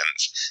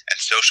interactions and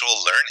social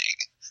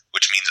learning,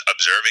 which means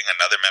observing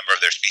another member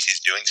of their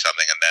species doing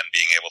something and then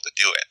being able to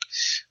do it,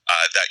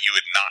 that you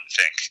would not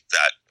think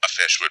that a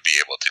fish would be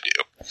able to do.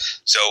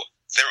 So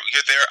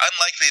they're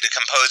unlikely to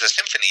compose a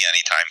symphony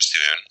anytime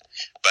soon,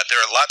 but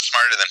they're a lot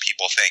smarter than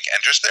people think.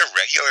 And just their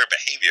regular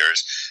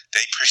behaviors,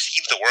 they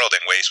perceive the world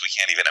in ways we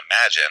can't even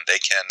imagine.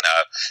 They can,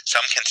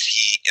 some can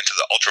see into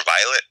the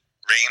ultraviolet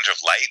range of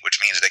light, which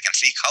means they can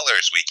see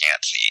colors we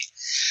can't see.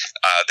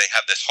 They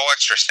have this whole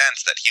extra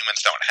sense that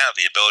humans don't have,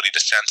 the ability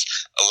to sense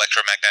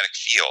electromagnetic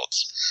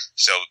fields.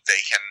 So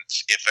they can,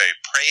 if a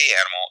prey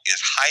animal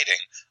is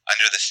hiding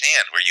under the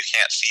sand where you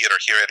can't see it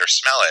or hear it or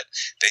smell it,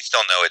 they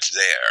still know it's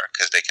there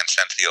because they can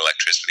sense the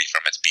electricity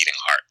from its beating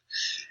heart.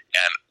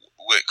 And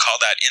we call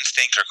that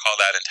instinct or call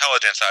that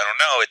intelligence, I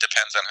don't know. It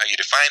depends on how you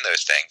define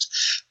those things.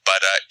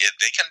 But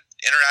they can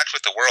interact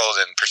with the world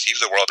and perceive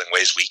the world in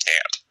ways we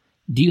can't.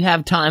 Do you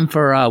have time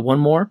for one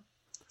more?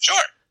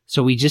 Sure. So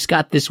we just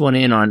got this one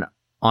in on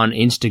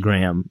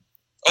Instagram.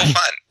 Oh,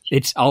 fun!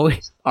 It's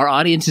always, our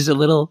audience is a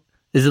little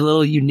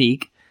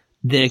unique.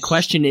 The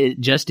question is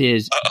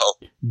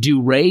do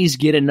rays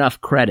get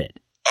enough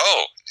credit?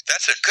 Oh,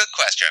 that's a good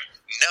question.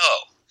 No.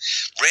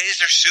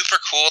 Rays are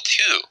super cool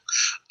too,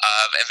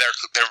 and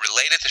they're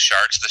related to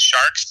sharks. The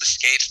sharks, the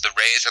skates, the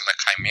rays, and the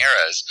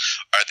chimeras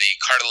are the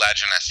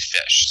cartilaginous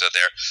fish. So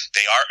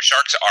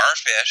sharks are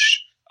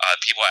fish.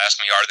 People ask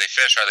me, are they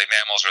fish? Are they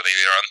mammals? Are they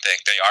their own thing?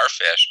 They are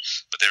fish,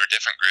 but they're a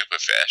different group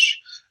of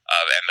fish.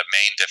 And the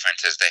main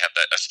difference is they have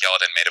a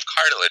skeleton made of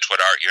cartilage,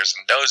 what our ears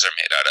and nose are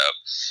made out of,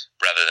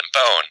 rather than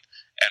bone.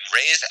 And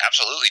rays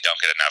absolutely don't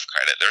get enough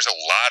credit. There's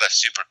a lot of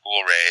super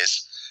cool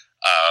rays.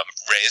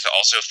 Rays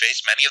also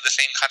face many of the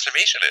same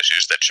conservation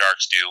issues that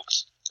sharks do.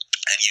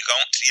 And you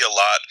don't see a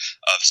lot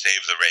of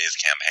Save the Rays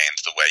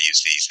campaigns the way you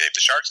see Save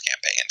the Sharks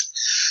campaigns.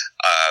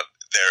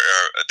 There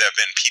have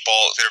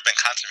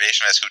been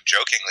conservationists who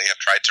jokingly have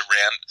tried to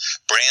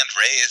brand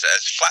rays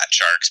as flat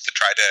sharks to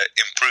try to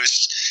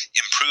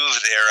improve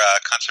their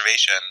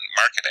conservation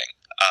marketing.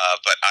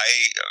 But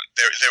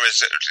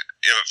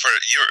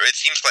it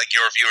seems like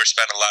your viewers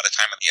spend a lot of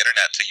time on the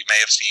internet, so you may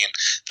have seen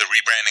the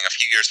rebranding a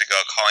few years ago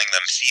calling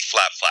them sea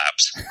flap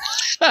flaps.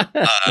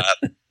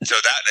 So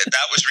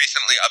that was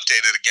recently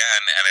updated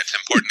again, and it's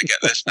important to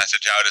get this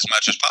message out as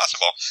much as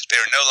possible.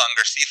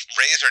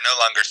 Rays are no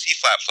longer sea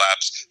flap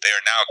flaps. They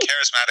are now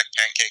charismatic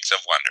pancakes of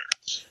wonder.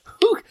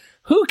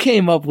 Who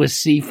came up with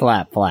sea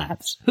flap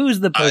flaps? Who's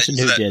the person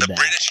who did that? The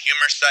British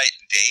humor site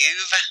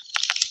Dave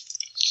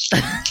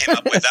came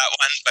up with that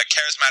one, but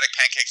charismatic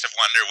pancakes of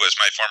wonder was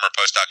my former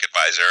postdoc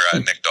advisor,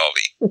 Nick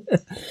Dolby.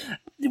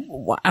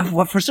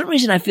 For some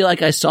reason, I feel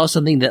like I saw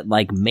something that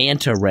like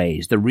manta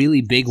rays, the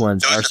really big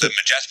ones. Those are the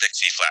majestic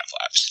sea flap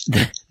flaps.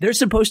 They're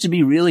supposed to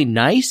be really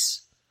nice.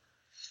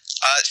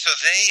 So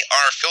they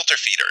are filter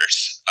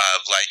feeders,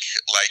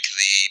 like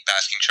the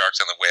basking sharks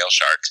and the whale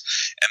sharks,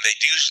 and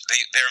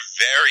they're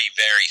very,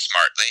 very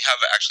smart. They have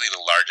actually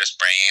the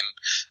largest brain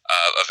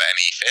of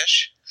any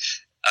fish.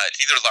 It's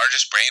either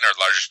largest brain or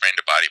largest brain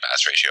to body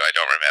mass ratio. I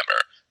don't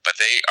remember, but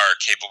they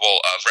are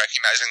capable of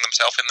recognizing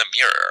themselves in the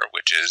mirror,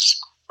 which is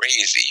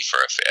crazy for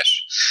a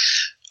fish.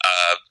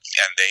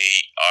 And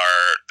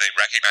they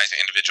recognize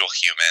individual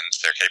humans.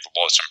 They're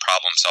capable of some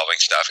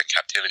problem-solving stuff in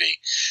captivity.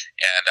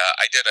 And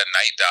I did a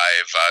night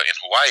dive in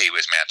Hawaii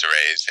with manta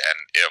rays, and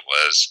it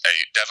was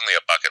definitely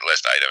a bucket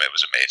list item. It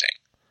was amazing.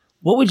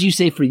 What would you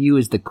say for you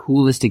is the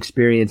coolest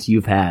experience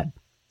you've had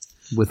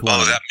with one?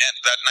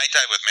 That night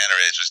dive with manta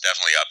rays was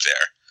definitely up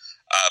there.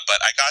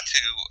 But I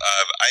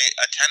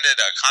attended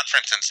a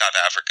conference in South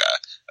Africa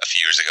a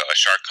few years ago, a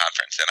shark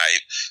conference, and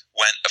I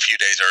went a few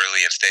days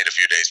early and stayed a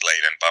few days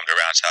late and bummed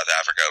around South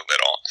Africa a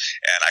little.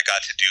 And I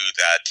got to do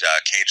that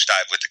cage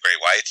dive with the great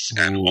whites,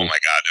 and oh my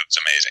God, it was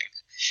amazing.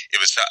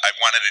 I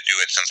wanted to do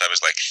it since I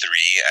was like 3,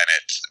 and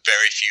it's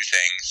very few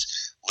things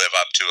live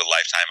up to a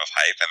lifetime of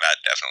hype, and that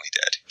definitely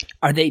did.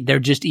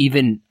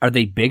 Are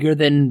they bigger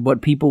than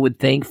what people would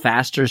think?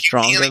 Faster,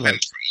 stronger?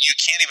 You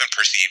can't even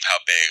perceive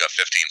how big a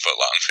 15-foot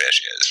long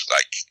fish is.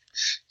 Like,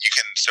 you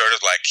can sort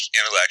of like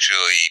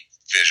intellectually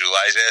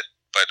visualize it,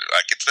 but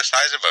like it's the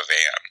size of a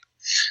van,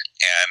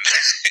 and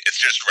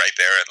it's just right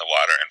there in the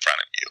water in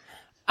front of you.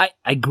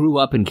 I grew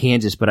up in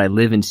Kansas, but I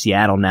live in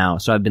Seattle now,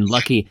 so I've been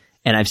lucky,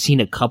 and I've seen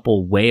a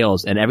couple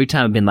whales, and every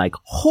time I've been like,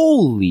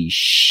 holy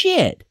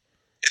shit.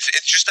 It's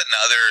just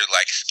another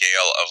like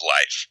scale of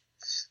life.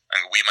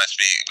 And we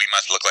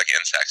must look like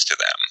insects to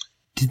them.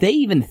 Do they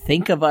even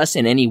think of us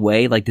in any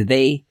way? Like,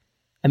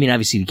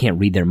 obviously you can't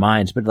read their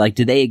minds, but like,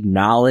 do they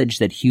acknowledge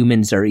that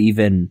humans are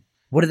even,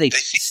 what do they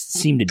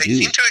seem to do?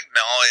 They seem to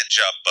acknowledge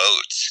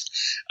boats.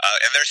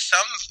 And there's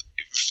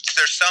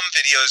some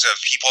videos of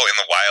people in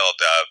the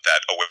wild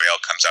that a whale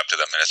comes up to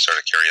them and is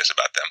sort of curious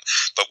about them.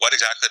 But what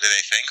exactly do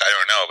they think? I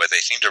don't know, but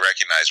they seem to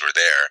recognize we're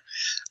there.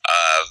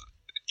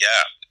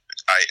 Yeah.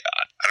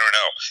 I don't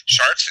know.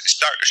 Sharks,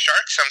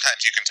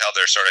 sometimes you can tell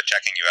they're sort of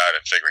checking you out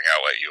and figuring out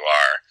what you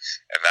are,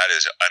 and that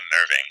is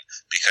unnerving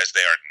because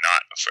they are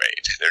not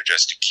afraid. They're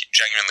just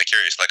genuinely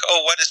curious, like,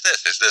 oh, what is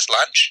this? Is this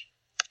lunch?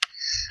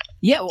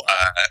 Yeah.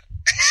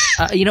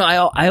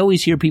 I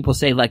always hear people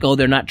say, like, oh,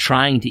 they're not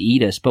trying to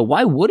eat us, but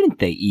why wouldn't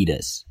they eat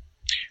us?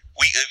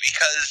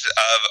 Because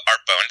of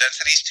our bone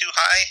density is too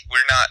high.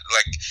 We're not,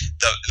 like,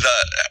 the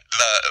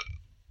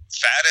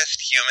fattest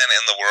human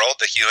in the world,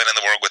 the human in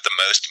the world with the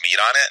most meat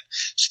on it,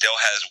 still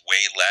has way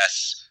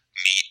less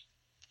meat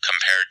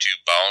compared to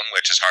bone,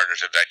 which is harder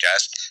to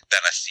digest,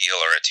 than a seal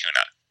or a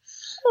tuna.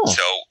 Oh.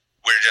 So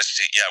we're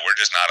just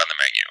not on the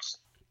menu.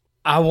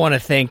 I want to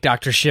thank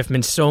Dr.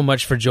 Schiffman so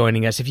much for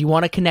joining us. If you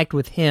want to connect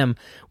with him,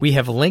 we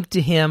have linked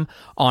to him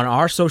on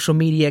our social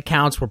media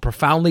accounts. We're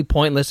Profoundly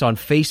Pointless on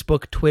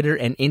Facebook, Twitter,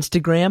 and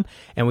Instagram.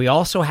 And we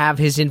also have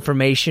his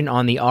information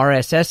on the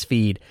RSS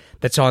feed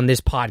that's on this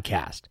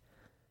podcast.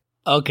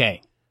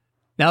 Okay,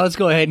 now let's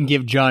go ahead and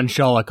give John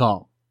Shaw a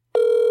call.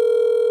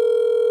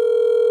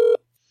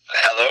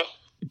 Hello?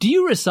 Do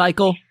you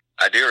recycle?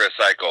 I do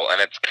recycle, and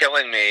it's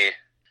killing me.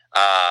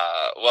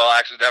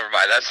 Actually, never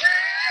mind. That's.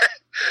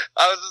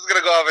 I was just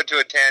gonna go off into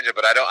a tangent,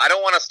 but I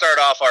don't want to start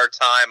off our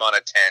time on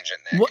a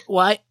tangent, Nick.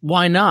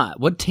 Why not?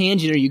 What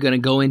tangent are you going to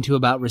go into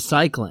about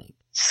recycling?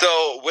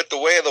 So, with the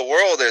way the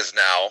world is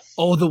now.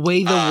 Oh, the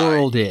way the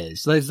world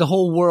is. It's the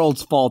whole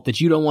world's fault that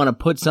you don't want to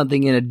put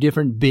something in a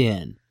different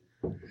bin.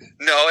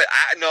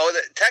 No,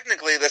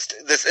 technically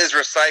this is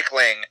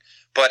recycling,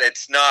 but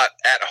it's not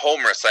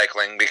at-home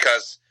recycling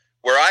because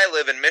where I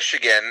live in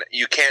Michigan,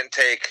 you can't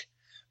take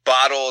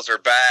bottles or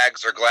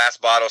bags or glass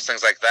bottles,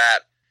 things like that.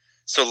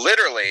 So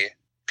literally,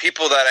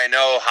 people that I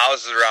know,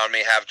 houses around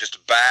me, have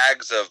just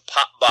bags of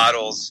pop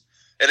bottles.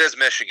 It is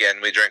Michigan.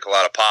 We drink a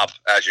lot of pop,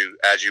 as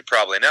you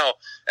probably know,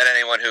 and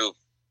anyone who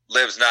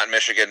lives not in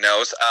Michigan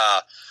knows.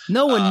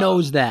 No one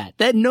knows that.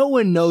 No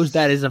one knows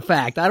that is a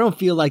fact. I don't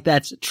feel like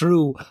that's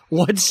true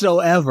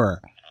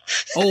whatsoever.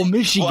 Oh,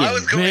 Michigan,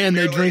 man,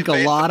 they drink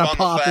a lot of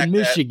pop in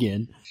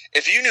Michigan.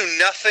 If you knew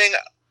nothing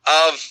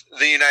of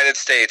the United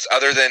States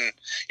other than,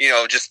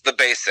 just the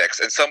basics,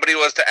 and somebody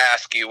was to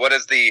ask you what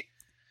is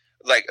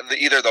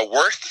either the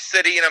worst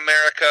city in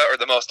America or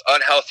the most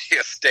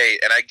unhealthiest state,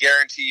 and I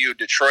guarantee you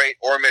Detroit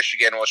or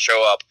Michigan will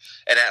show up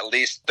in at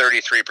least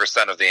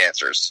 33% of the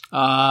answers.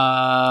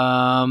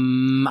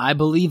 I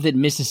believe that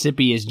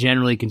Mississippi is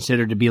generally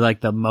considered to be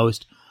like the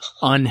most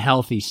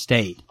unhealthy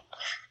state.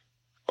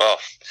 Well,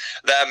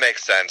 that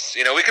makes sense.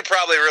 We could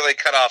probably really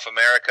cut off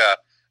America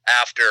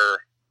after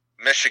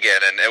Michigan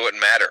and it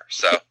wouldn't matter.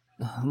 So,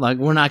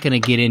 we're not going to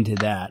get into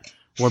that,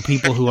 where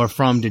people who are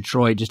from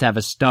Detroit just have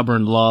a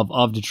stubborn love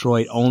of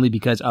Detroit only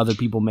because other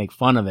people make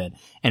fun of it.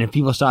 And if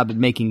people stopped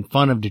making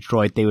fun of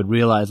Detroit, they would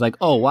realize,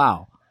 oh,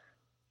 wow,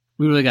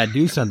 we really got to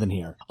do something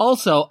here.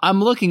 Also,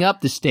 I'm looking up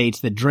the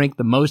states that drink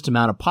the most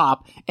amount of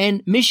pop,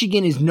 and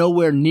Michigan is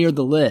nowhere near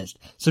the list.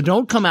 So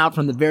don't come out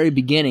from the very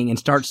beginning and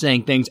start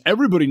saying things,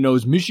 everybody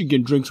knows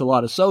Michigan drinks a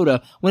lot of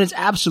soda, when it's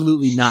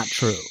absolutely not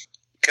true.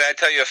 Can I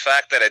tell you a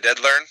fact that I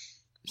did learn?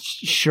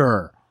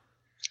 Sure.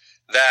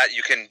 That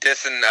you can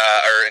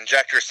or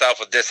inject yourself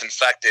with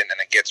disinfectant and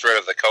it gets rid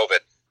of the COVID.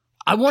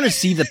 I want to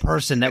see the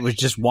person that was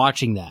just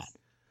watching that,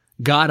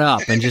 got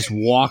up and just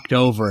walked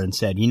over and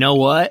said, you know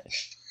what?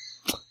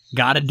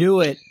 Gotta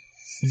do it.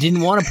 Didn't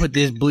want to put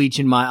this bleach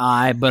in my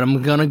eye, but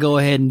I'm gonna go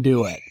ahead and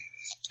do it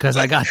because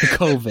I got the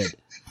COVID.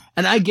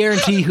 And I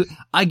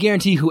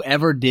guarantee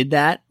whoever did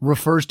that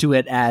refers to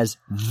it as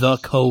the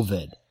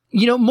COVID.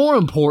 More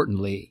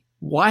importantly,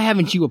 why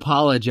haven't you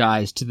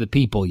apologized to the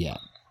people yet?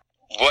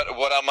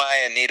 What am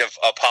I in need of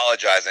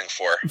apologizing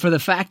for? For the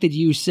fact that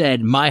you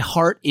said, my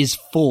heart is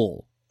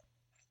full.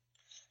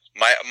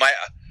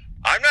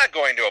 I'm not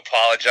going to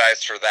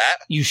apologize for that.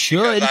 You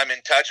should. Because I'm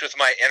in touch with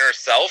my inner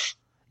self.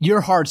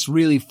 Your heart's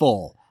really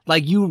full.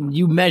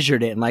 You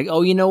measured it and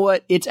oh, you know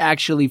what? It's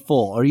actually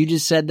full. Or you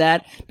just said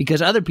that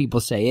because other people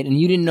say it and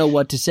you didn't know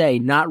what to say,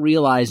 not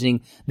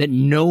realizing that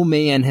no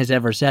man has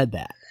ever said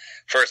that.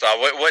 First off,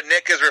 what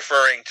Nick is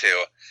referring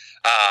to,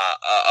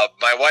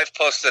 my wife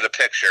posted a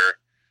picture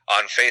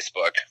on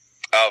Facebook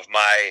of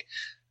my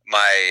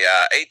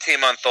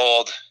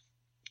 18-month-old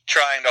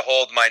trying to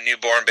hold my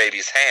newborn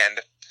baby's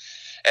hand,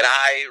 and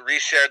I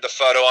reshared the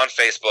photo on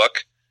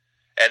Facebook,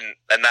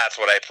 and that's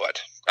what I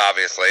put.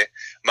 Obviously,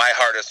 my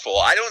heart is full.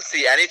 I don't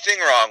see anything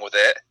wrong with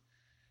it.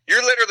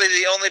 You're literally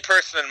the only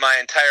person in my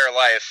entire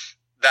life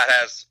that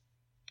has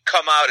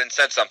come out and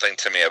said something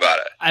to me about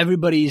it.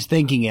 Everybody's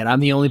thinking it. I'm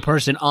the only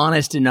person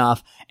honest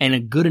enough and a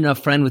good enough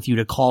friend with you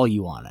to call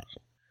you on it.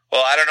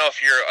 Well, I don't know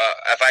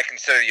if I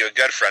consider you a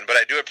good friend, but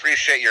I do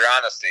appreciate your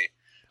honesty.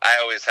 I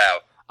always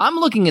have. I'm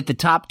looking at the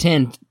top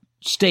 10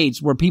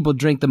 states where people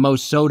drink the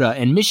most soda,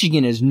 and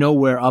Michigan is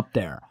nowhere up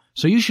there.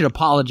 So you should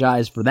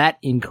apologize for that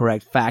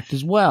incorrect fact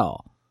as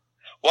well.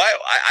 Why?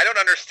 I don't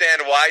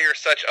understand why you're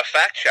such a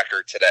fact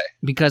checker today.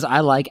 Because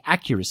I like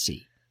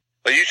accuracy.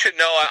 Well, you should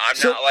know I'm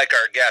not like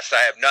our guests.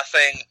 I have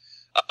nothing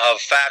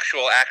of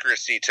factual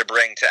accuracy to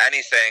bring to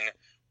anything,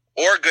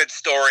 or good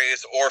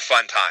stories, or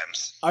fun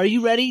times. Are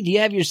you ready? Do you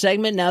have your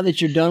segment now that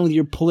you're done with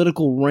your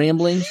political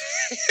ramblings?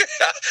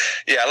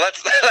 Yeah,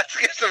 let's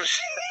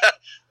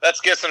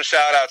give some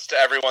shout outs to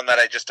everyone that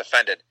I just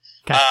offended.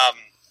 Okay.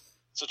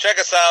 So check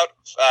us out.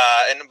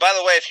 And by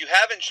the way, if you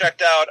haven't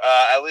checked out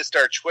at least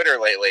our Twitter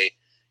lately,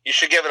 you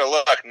should give it a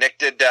look. Nick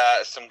did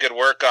some good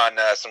work on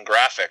some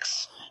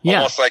graphics. Yeah.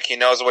 Almost like he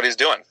knows what he's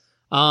doing.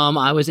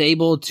 I was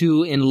able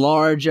to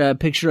enlarge a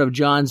picture of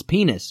John's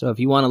penis. So if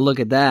you want to look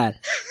at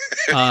that,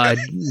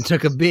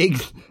 took a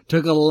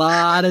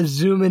lot of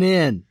zooming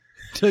in.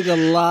 All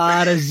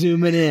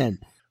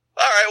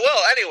right.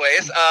 Well,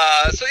 anyways,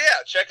 so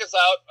yeah, check us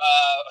out.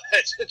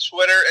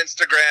 Twitter,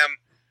 Instagram,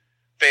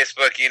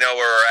 Facebook, you know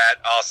where we're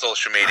at, all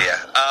social media.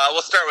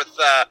 We'll start with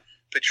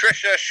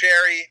Patricia,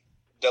 Sherry,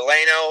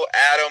 Delano,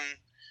 Adam,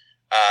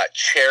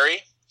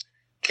 Cherry,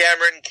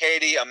 Cameron,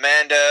 Katie,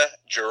 Amanda,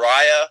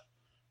 Jariah,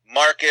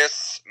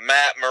 Marcus,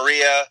 Matt,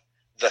 Maria,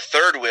 the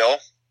third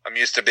wheel. I'm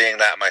used to being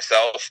that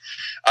myself.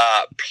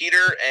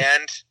 Peter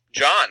and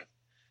John.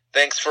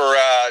 Thanks for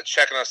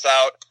checking us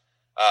out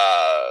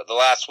the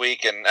last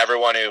week, and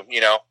everyone who,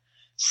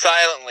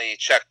 silently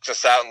checks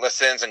us out and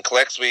listens and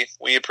clicks.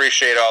 We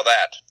appreciate all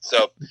that.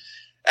 So,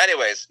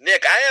 anyways,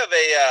 Nick, I have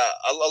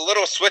a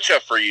little switch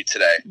up for you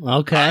today.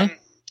 Okay.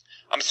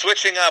 I'm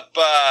switching up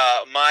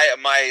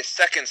my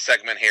second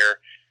segment here,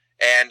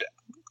 and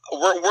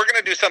we're going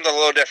to do something a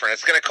little different.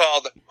 It's going to be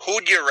called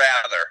Who'd You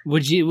Rather?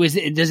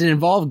 Does it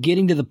involve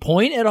getting to the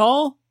point at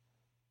all?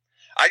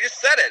 I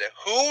just said it.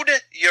 Who'd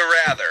you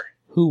rather?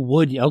 Who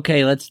would you?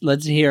 Okay,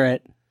 let's hear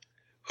it.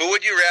 Who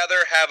would you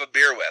rather have a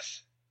beer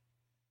with?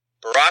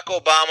 Barack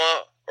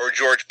Obama or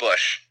George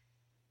Bush?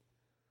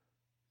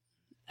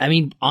 I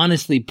mean,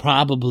 honestly,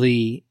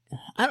 probably.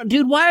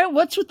 Dude,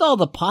 what's with all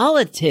the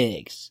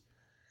politics?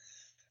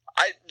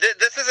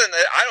 This isn't.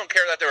 I don't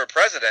care that they were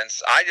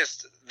presidents.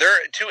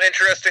 They're two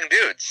interesting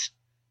dudes.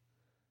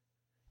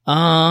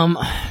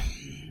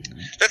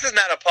 This is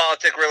not a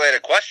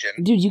politic-related question.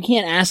 Dude, you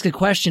can't ask a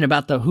question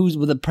about who's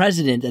with the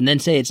president and then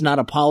say it's not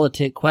a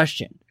politic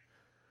question.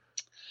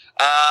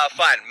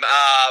 Fine.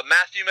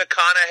 Matthew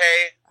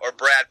McConaughey or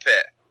Brad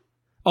Pitt?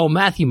 Oh,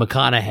 Matthew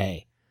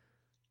McConaughey.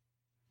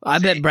 I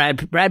bet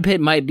Brad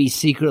Pitt might be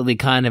secretly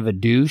kind of a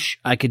douche.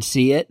 I could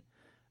see it.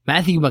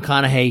 Matthew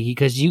McConaughey,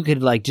 because you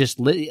could like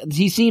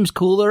he seems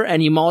cooler,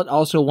 and you might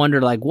also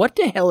wonder like, what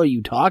the hell are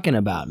you talking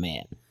about,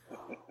 man?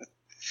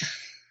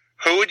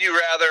 Who would you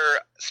rather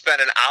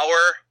spend an hour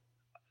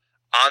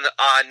on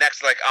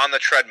the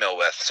treadmill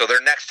with? So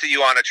they're next to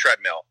you on a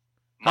treadmill.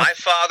 My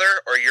father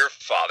or your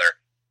father?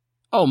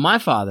 Oh, my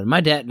father. My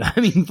dad. I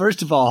mean,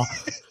 first of all,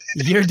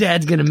 your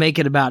dad's going to make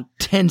it about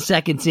 10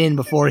 seconds in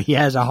before he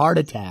has a heart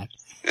attack.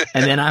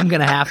 And then I'm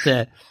going to have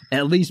to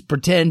at least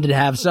pretend to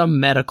have some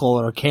medical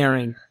or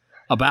caring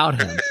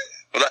about him.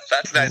 Well,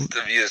 that's nice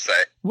of you to say.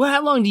 Well,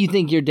 how long do you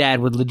think your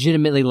dad would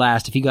legitimately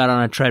last if he got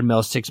on a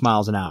treadmill 6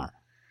 miles an hour?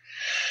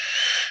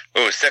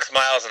 Ooh, 6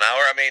 miles an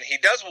hour? I mean, he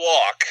does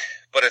walk,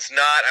 but it's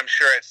not, I'm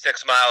sure, at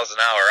 6 miles an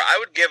hour. I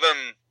would give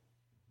him,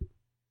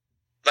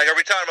 like, are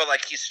we talking about,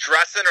 like, he's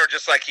stressing or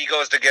just, like, he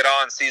goes to get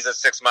on, sees it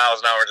 6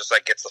 miles an hour, and just,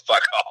 like, gets the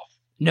fuck off?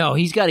 No,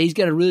 he's got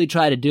to really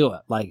try to do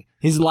it. Like,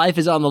 his life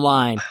is on the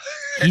line.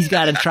 He's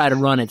got to try to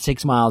run at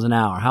 6 miles an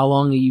hour. How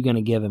long are you going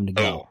to give him to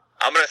go? Ooh,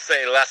 I'm going to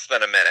say less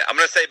than a minute. I'm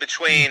going to say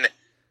between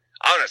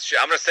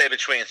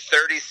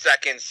 30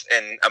 seconds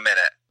and a minute.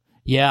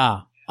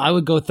 Yeah, I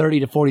would go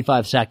 30 to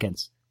 45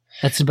 seconds.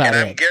 That's about it.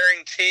 And I'm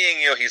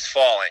guaranteeing you he's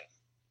falling.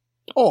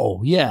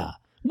 Oh, yeah.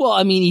 Well,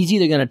 I mean, he's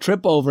either going to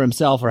trip over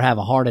himself or have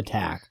a heart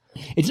attack.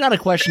 It's not a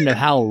question of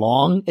how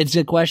long. It's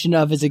a question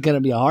of, is it going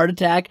to be a heart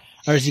attack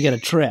or is he going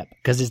to trip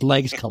because his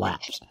legs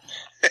collapse?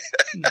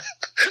 That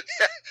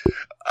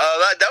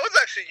was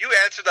actually, you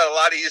answered that a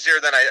lot easier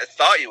than I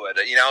thought you would,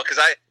 you know, because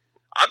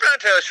I'm not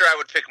entirely sure I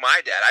would pick my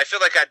dad. I feel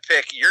like I'd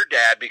pick your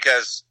dad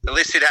because at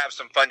least he'd have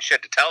some fun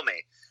shit to tell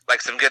me.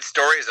 Like some good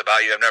stories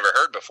about you I've never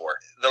heard before.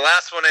 The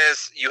last one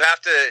is you have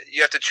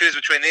to choose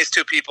between these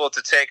two people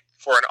to take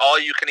for an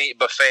all-you-can-eat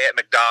buffet at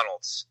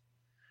McDonald's.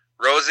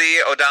 Rosie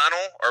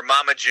O'Donnell or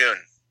Mama June?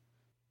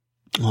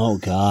 Oh,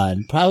 God.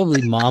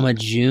 Probably Mama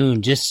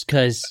June, just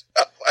because,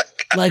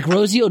 like,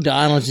 Rosie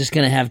O'Donnell is just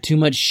going to have too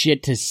much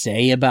shit to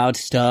say about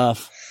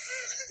stuff.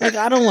 Like,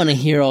 I don't want to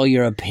hear all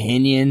your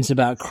opinions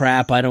about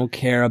crap I don't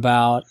care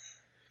about.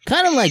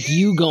 Kind of like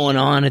you going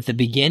on at the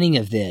beginning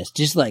of this,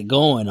 just like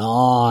going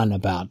on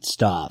about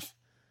stuff.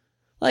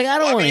 Like, I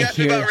don't want to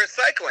hear about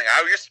recycling.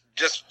 I was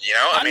just you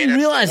know, I didn't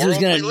realize it was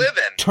going to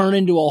turn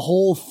into a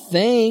whole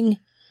thing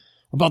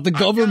about the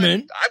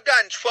government. I've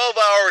gotten 12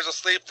 hours of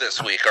sleep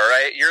this week, all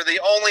right? You're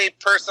the only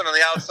person in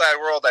the outside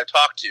world I've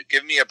talked to.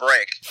 Give me a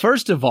break.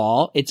 First of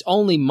all, it's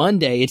only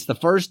Monday. It's the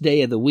first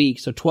day of the week,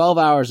 so 12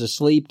 hours of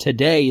sleep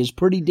today is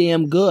pretty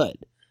damn good.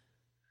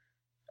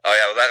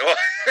 Oh,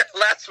 yeah,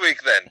 last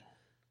week then.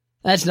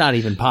 That's not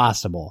even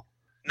possible.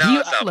 No,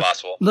 it's not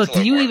possible. Look,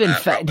 do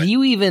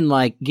you even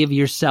like give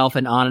yourself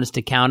an honest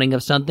accounting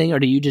of something, or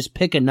do you just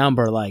pick a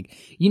number like,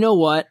 you know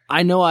what?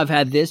 I know I've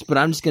had this, but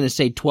I'm just going to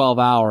say 12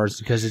 hours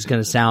because it's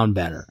going to sound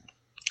better.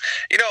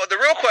 You know, the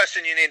real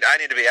question I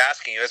need to be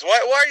asking you is why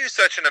are you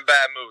such in a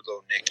bad mood,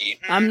 though, Nikki?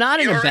 I'm not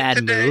in a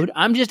bad mood.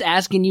 I'm just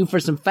asking you for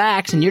some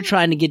facts, and you're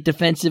trying to get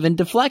defensive and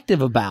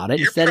deflective about it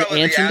instead of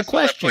answering the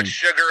question. Put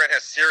sugar in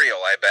his cereal,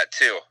 I bet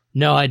too.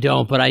 No, I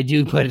don't, but I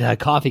do put a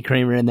coffee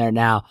creamer in there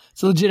now.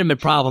 It's a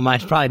legitimate problem. I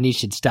probably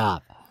should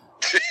stop.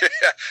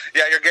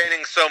 Yeah, you're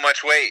gaining so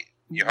much weight,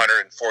 you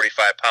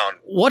 145-pound.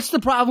 What's the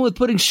problem with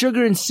putting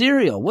sugar in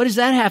cereal? What does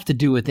that have to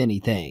do with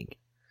anything?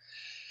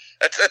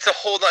 That's a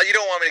whole. You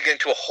don't want me to get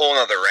into a whole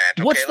other rant.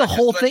 Okay? What's the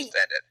whole thing?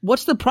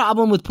 What's the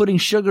problem with putting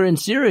sugar in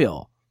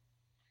cereal?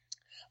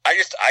 I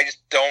just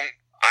don't.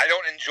 I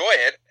don't enjoy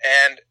it.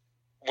 And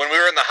when we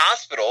were in the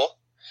hospital,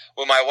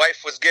 when my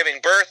wife was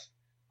giving birth,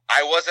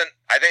 I wasn't.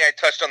 I think I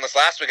touched on this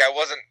last week. I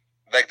wasn't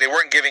like they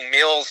weren't giving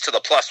meals to the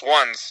plus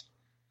ones,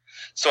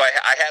 so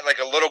I had like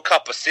a little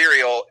cup of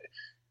cereal,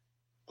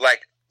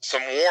 like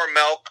some warm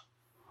milk,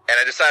 and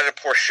I decided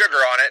to pour sugar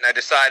on it. And I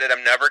decided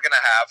I'm never going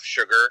to have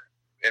sugar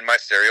in my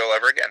cereal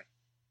ever again.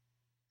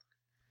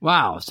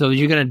 Wow. So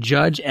you're going to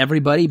judge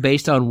everybody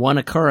based on one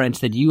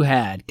occurrence that you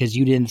had because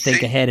you didn't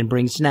think ahead and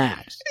bring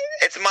snacks.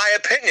 It's my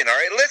opinion, all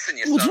right? Listen,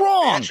 you What's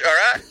wrong? Bitch, all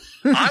right?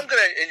 I'm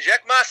going to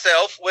inject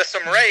myself with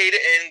some Raid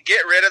and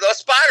get rid of those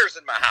spiders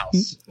in my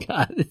house.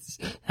 God,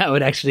 that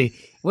would actually...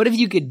 What if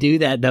you could do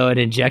that, though, and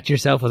inject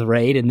yourself with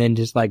Raid and then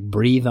just, like,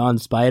 breathe on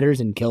spiders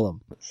and kill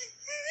them?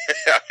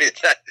 I mean,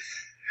 that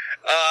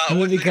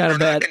would be kind of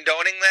bad. Not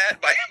condoning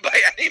that by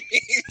any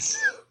means.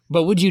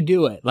 But would you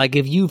do it? Like,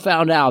 if you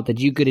found out that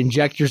you could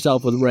inject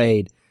yourself with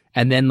Raid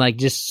and then, like,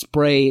 just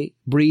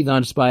breathe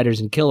on spiders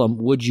and kill them,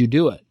 would you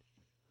do it?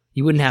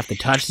 You wouldn't have to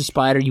touch the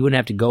spider. You wouldn't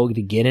have to go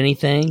to get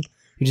anything.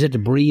 You just have to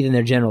breathe in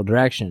their general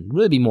direction. It'd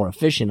really be more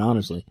efficient,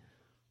 honestly.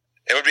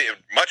 It would be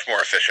much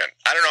more efficient.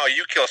 I don't know how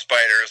you kill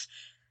spiders,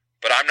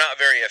 but I'm not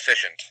very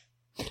efficient.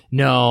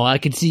 No, I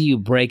could see you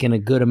breaking a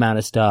good amount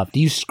of stuff. Do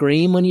you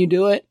scream when you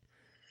do it?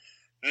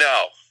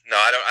 No,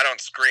 I don't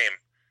scream.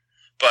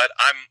 But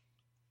I'm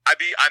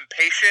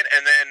patient,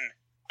 and then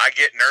I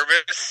get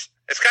nervous.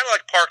 It's kind of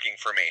like parking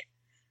for me.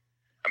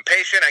 I'm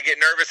patient, I get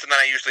nervous, and then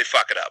I usually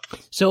fuck it up.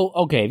 So,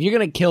 okay, if you're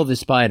going to kill the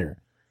spider,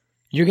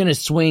 you're going to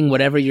swing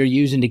whatever you're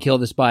using to kill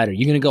the spider.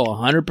 You're going to go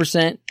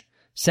 100%,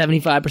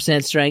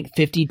 75% strength,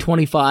 50,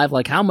 25.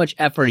 Like, how much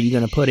effort are you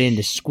going to put in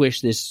to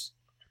squish this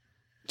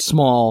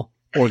small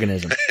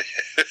organism? 100%.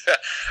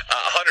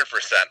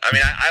 I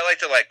mean, I like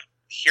to, like,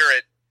 hear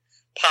it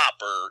pop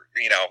or,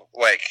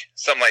 like,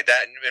 something like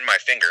that in my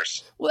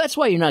fingers. Well, that's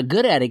why you're not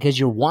good at it, because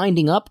you're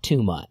winding up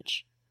too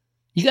much.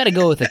 You got to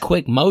go with a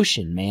quick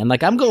motion, man.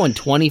 Like, I'm going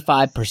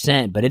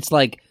 25%, but it's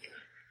like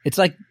a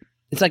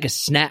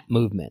snap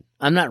movement.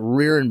 I'm not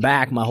rearing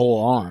back my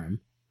whole arm.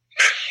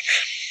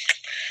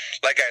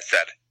 Like I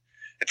said,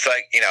 it's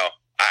like,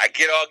 I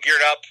get all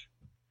geared up,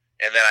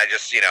 and then I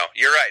just,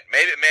 you're right.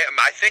 Maybe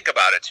I think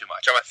about it too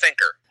much. I'm a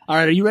thinker. All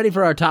right, are you ready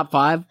for our top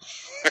 5?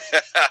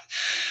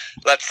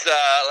 Let's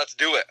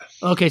do it.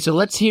 Okay, so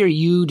let's hear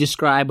you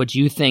describe what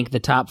you think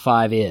the top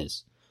 5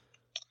 is.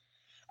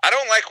 I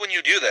don't like when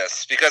you do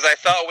this, because I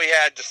thought we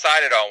had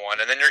decided on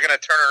one, and then you're going to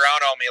turn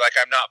around on me like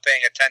I'm not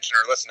paying attention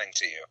or listening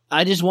to you.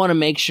 I just want to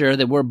make sure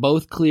that we're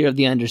both clear of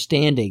the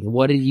understanding.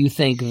 What do you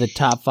think the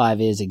top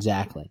 5 is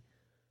exactly?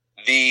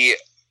 The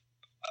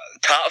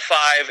top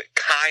 5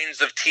 kinds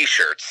of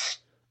T-shirts.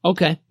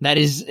 Okay, that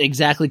is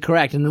exactly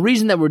correct. And the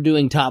reason that we're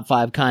doing top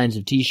 5 kinds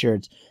of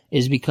T-shirts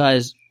is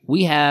because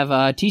we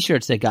have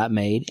T-shirts that got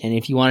made, and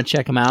if you want to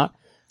check them out,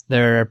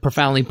 they're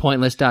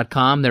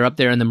profoundlypointless.com. They're up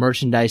there in the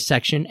merchandise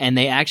section, and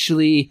they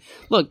actually,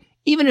 look,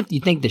 even if you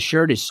think the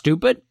shirt is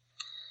stupid,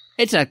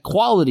 it's a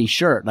quality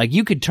shirt. Like,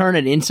 you could turn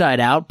it inside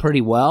out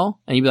pretty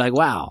well, and you'd be like,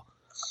 wow,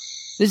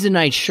 this is a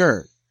nice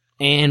shirt.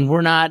 And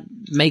we're not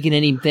making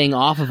anything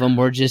off of them.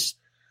 We're just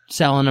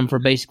selling them for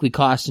basically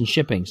cost and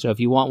shipping. So if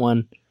you want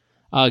one,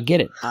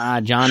 get it.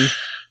 John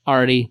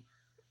already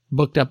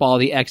booked up all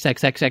the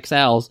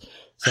XXXXLs.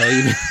 So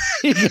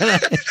you're gonna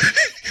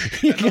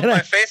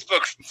my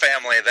Facebook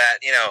family that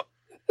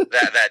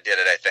did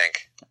it, I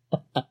think.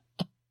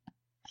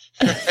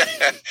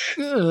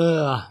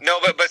 No,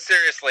 but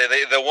seriously,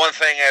 the one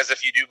thing is,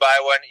 if you do buy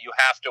one, you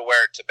have to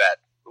wear it to bed,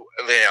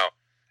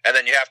 and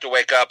then you have to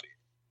wake up.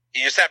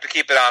 You just have to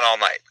keep it on all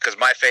night, because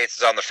my face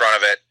is on the front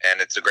of it,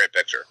 and it's a great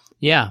picture.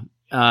 Yeah.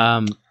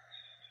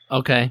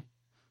 Okay.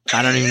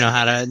 I don't even know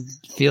how to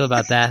feel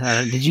about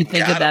that. Did you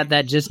think of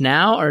that just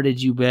now, or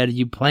did you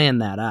plan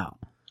that out?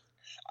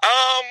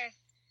 I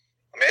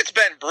mean, it's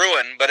been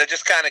brewing, but it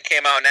just kind of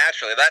came out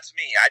naturally. That's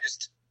me. I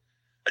just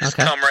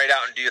okay. Come right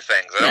out and do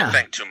things. I don't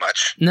think too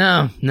much.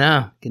 No.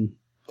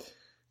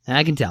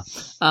 I can tell.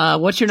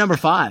 What's your number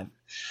 5?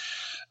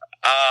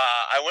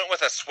 I went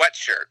with a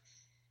sweatshirt.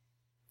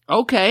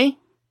 Okay.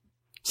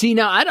 See,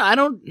 now I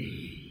don't.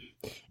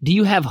 Do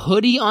you have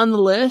hoodie on the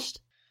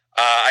list?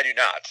 I do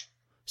not.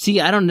 See,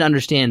 I don't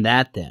understand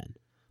that then.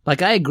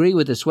 Like, I agree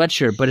with the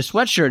sweatshirt, but a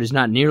sweatshirt is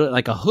not nearly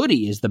like a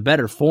hoodie is the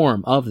better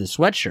form of the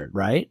sweatshirt,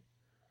 right?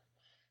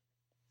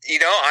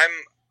 I'm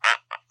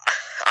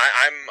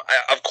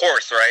of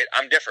course, right?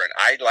 I'm different.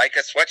 I like a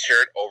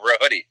sweatshirt over a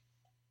hoodie.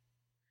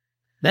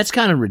 That's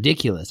kind of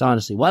ridiculous,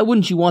 honestly. Why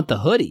wouldn't you want the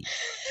hoodie?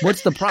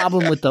 What's the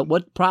problem with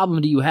what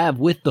problem do you have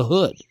with the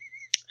hood?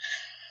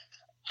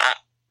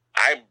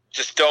 I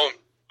just don't,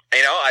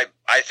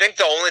 I think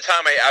the only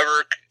time I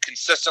ever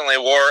consistently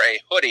wore a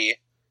hoodie,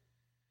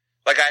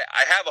 like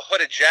I have a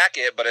hooded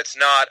jacket, but it's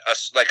not a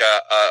sweat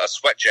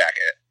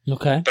jacket.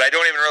 Okay. But I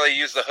don't even really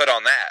use the hood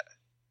on that.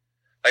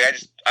 Like, I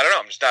don't know,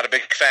 I'm just not a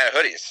big fan of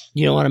hoodies.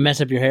 You don't want to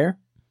mess up your hair?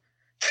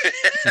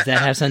 Does that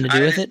have something to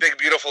do with it? Big,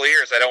 beautiful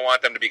ears. I don't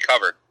want them to be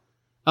covered.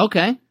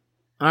 Okay.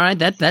 All right,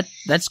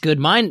 that's good.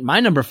 My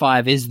number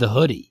 5 is the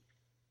hoodie.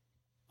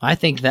 I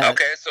think that.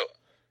 Okay, so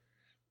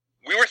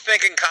we were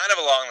thinking kind of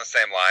along the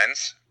same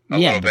lines a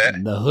little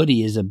bit. The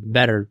hoodie is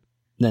better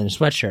than a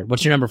sweatshirt.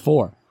 What's your number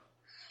 4?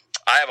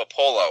 I have a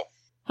polo.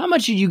 How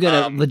much are you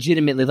gonna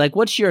legitimately, like,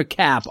 what's your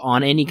cap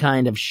on any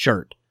kind of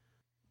shirt?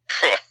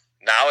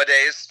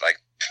 Nowadays, like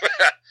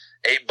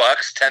 $8,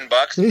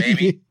 $10,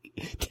 maybe.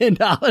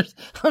 $10?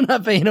 I'm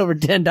not paying over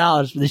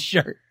 $10 for this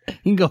shirt. You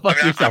can go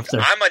fuck yourself, sir.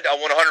 I'm a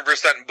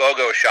 100%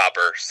 BOGO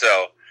shopper,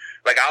 so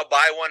like I'll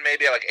buy one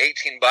maybe at like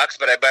 $18,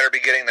 but I better be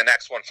getting the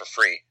next one for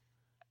free.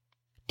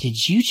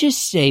 Did you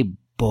just say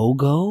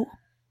BOGO?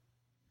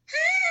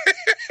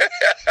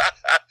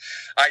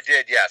 I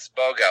did, yes,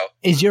 BOGO.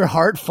 Is your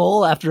heart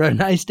full after a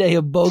nice day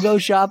of BOGO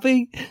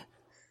shopping?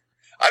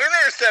 I don't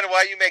understand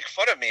why you make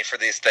fun of me for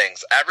these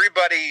things.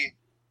 Everybody...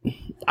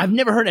 I've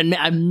never heard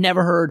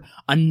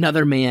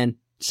another man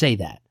say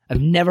that.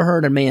 I've never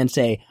heard a man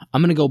say,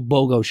 I'm going to go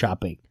BOGO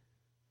shopping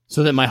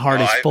so that my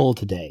heart is full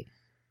today.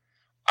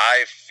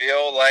 I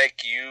feel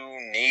like you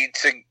need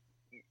to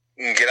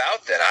Get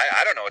out then.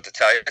 I don't know what to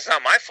tell you. It's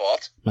not my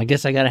fault. I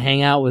guess I got to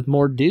hang out with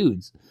more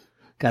dudes.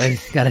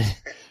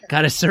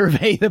 Gotta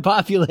survey the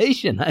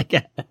population, I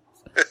guess.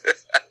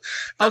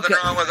 Nothing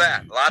wrong with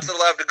that. Lots of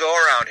love to go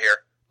around here.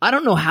 I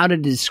don't know how to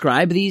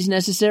describe these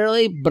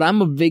necessarily, but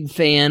I'm a big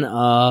fan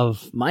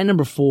of my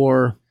number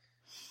 4.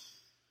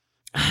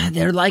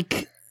 They're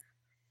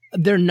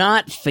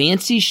not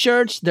fancy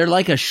shirts. They're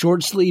like a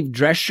short sleeve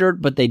dress shirt,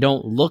 but they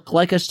don't look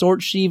like a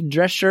short sleeve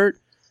dress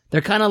shirt.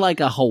 They're kind of like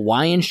a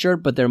Hawaiian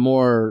shirt, but they're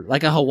more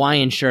like a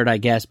Hawaiian shirt, I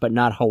guess, but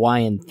not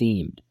Hawaiian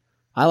themed.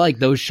 I like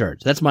those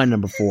shirts. That's my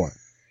number 4.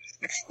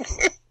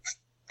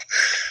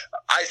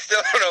 I still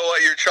don't know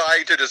what you're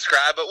trying to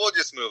describe, but we'll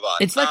just move on.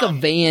 It's like a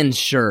Vans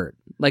shirt,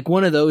 like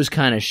one of those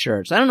kind of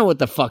shirts. I don't know what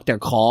the fuck they're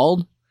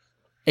called.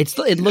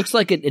 It looks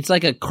like it's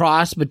like a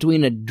cross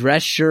between a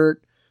dress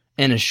shirt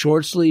and a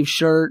short sleeve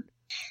shirt.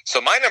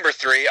 So my number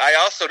 3, I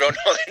also don't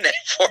know the name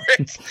for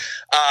it,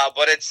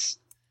 but it's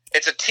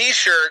a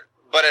T-shirt,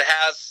 but it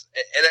has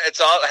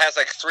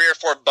like 3 or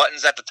 4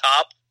 buttons at the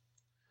top.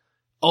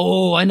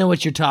 Oh, I know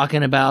what you're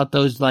talking about.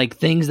 Those like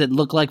things that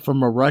look like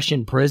from a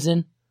Russian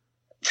prison.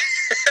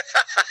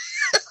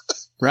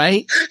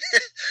 Right?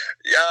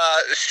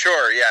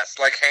 Sure, yes.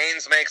 Like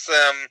Hanes makes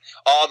them.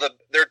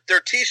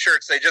 They're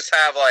T-shirts. They just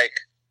have like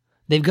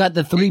they've got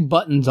the 3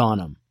 buttons on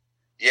them.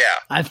 Yeah,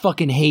 I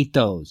fucking hate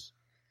those.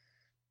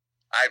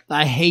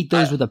 I hate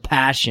those with a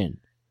passion.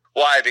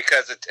 Why?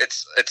 Because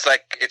it's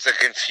like it's a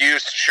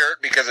confused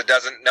shirt because it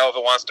doesn't know if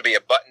it wants to be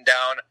a button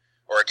down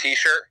or a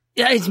T-shirt.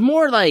 Yeah, it's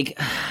more like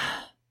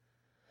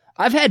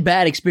I've had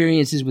bad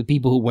experiences with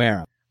people who wear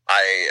them.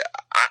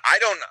 I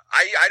don't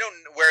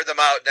wear them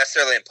out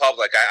necessarily in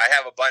public. I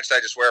have a bunch that I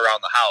just wear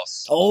around the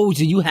house. Oh,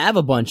 so you have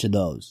a bunch of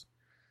those?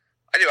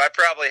 I do. I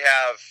probably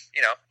have,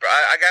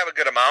 I have a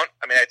good amount.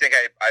 I mean, I think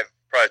I've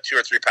probably 2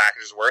 or 3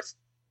 packages worth.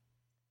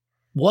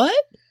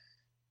 What?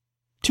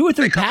 2 or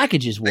 3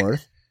 packages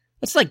worth?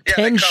 That's like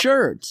 10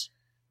 shirts.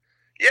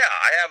 Yeah,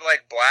 I have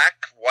like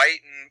black, white,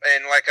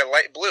 and like a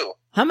light blue.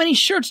 How many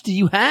shirts do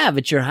you have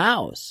at your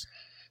house?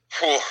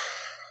 I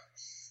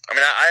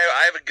mean,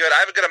 I have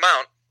a good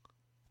amount.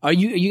 Are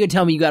you gonna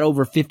tell me you got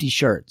over 50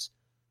 shirts?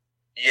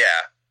 Yeah.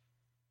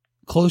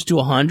 Close to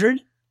 100?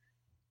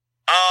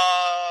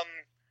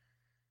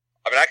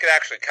 I mean, I could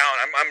actually count.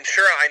 I'm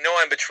sure. I know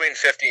I'm between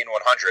 50 and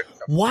 100.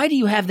 Why do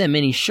you have that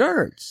many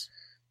shirts?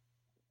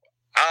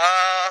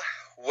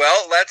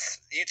 Well,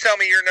 you tell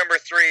me your number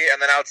 3,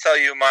 and then I'll tell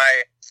you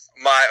my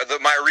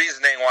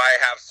reasoning why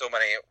I have so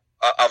many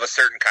of a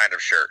certain kind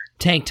of shirt.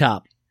 Tank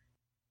top.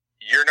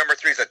 Your number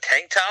 3 is a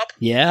tank top?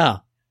 Yeah.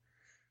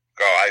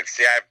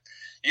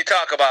 You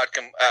talk about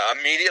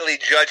immediately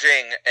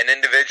judging an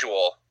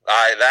individual.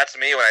 That's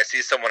me when I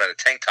see someone in a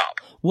tank top.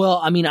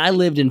 Well, I mean, I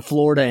lived in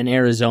Florida and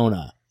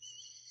Arizona,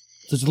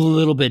 so it's a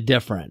little bit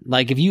different.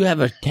 Like, if you have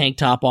a tank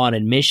top on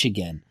in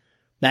Michigan,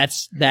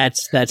 that's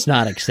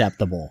not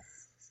acceptable.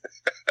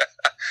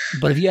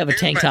 But if you have a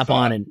tank top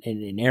on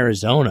in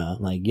Arizona,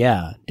 like,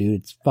 yeah,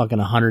 dude, it's fucking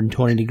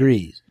 120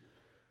 degrees.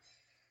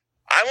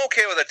 I'm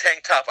okay with a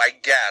tank top, I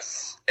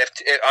guess, if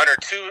under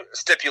 2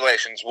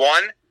 stipulations.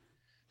 1,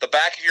 the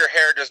back of your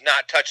hair does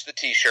not touch the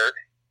T-shirt.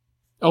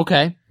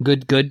 Okay,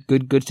 good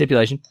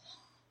stipulation.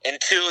 And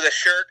 2, the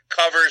shirt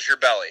covers your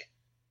belly.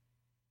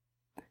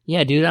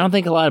 Yeah, dude, I don't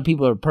think a lot of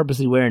people are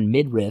purposely wearing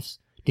midriffs.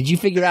 Did you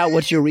figure out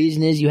what your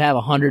reason is? You have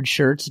 100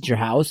 shirts at your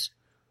house?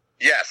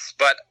 Yes,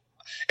 but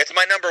it's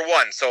my number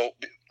 1. So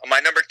my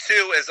number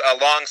 2 is a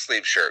long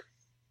sleeve shirt.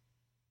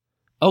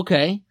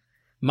 Okay.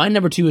 My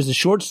number 2 is a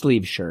short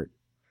sleeve shirt.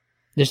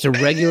 Just a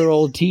regular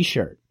old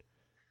T-shirt.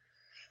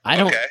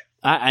 Okay.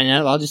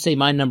 I'll just say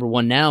my number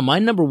 1 now. My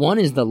number 1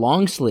 is the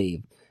long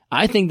sleeve.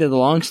 I think that the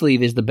long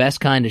sleeve is the best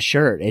kind of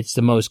shirt. It's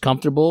the most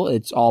comfortable.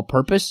 It's all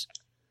purpose.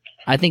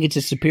 I think it's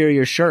a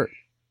superior shirt.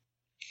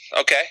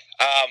 Okay.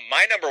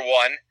 My number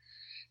 1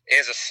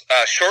 is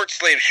a short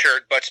sleeve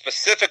shirt, but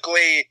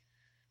specifically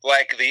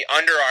like the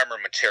Under Armour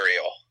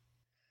material.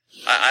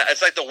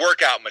 It's like the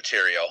workout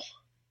material.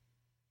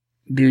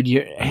 Dude,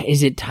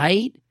 is it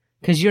tight?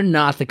 Because you're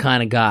not the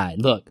kind of guy.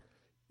 Look,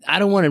 I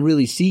don't want to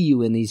really see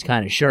you in these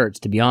kind of shirts,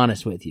 to be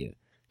honest with you.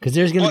 Because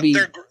there's going to be...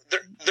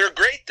 They're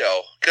great,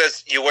 though,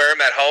 because you wear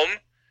them at home.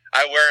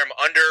 I wear them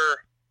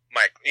under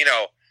my,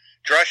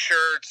 dress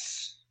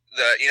shirts,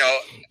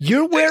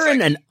 You're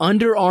wearing an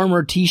Under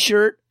Armour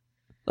T-shirt?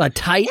 A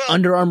tight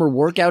Under Armour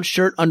workout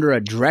shirt under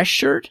a dress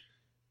shirt?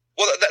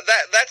 Well,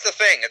 that's the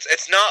thing.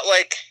 It's not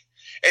like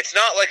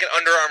an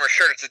Under Armour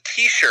shirt. It's a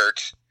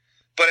T-shirt,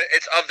 but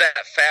it's of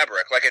that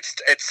fabric. Like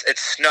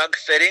it's snug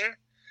fitting,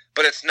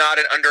 but it's not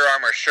an Under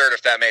Armour shirt.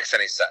 If that makes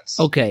any sense.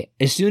 Okay.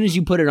 As soon as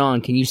you put it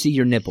on, can you see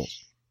your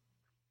nipples?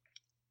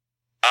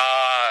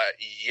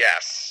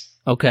 Yes.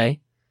 Okay.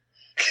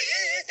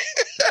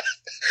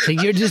 So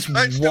you're just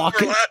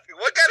walking.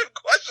 What kind of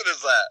question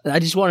is that? I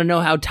just want to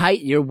know how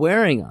tight you're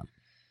wearing them.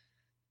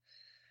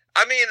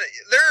 I mean,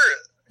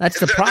 That's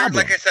the problem.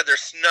 Like I said, they're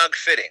snug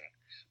fitting.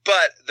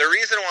 But the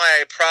reason why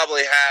I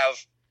probably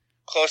have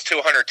close to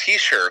 100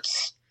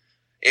 T-shirts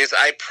is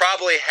I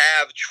probably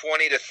have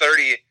 20 to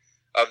 30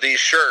 of these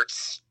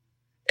shirts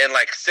in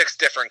like 6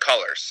 different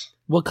colors.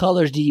 What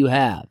colors do you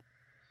have?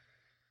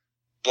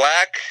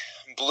 Black,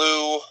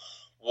 blue,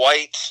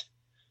 white,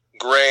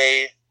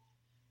 gray,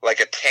 like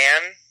a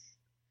tan,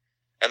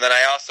 and then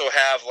I also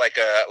have like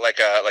a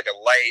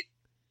light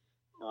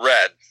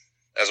red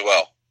as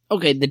well.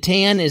 Okay, the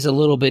tan is a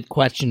little bit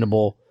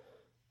questionable.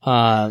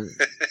 I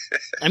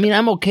mean,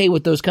 I'm okay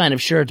with those kind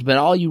of shirts, but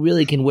all you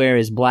really can wear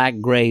is black,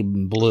 gray,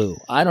 and blue.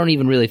 I don't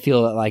even really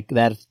feel like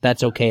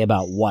that's okay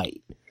about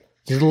white.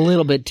 It's a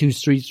little bit too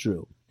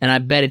see-through, and I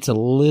bet it's a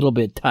little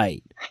bit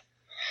tight.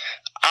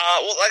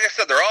 Well, like I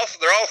said, they're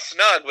all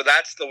snug, but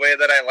that's the way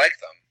that I like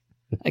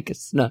them. Like a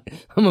snug.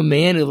 I'm a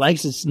man who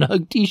likes a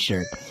snug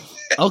T-shirt.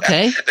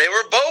 Okay. They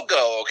were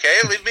BOGO, okay?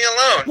 Leave me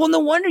alone. Well, no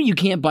wonder you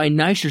can't buy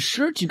nicer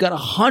shirts. You got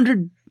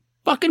 100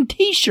 fucking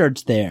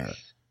T-shirts there.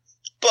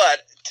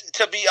 But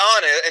to be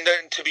honest,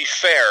 and to be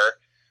fair,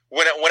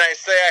 when I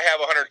say I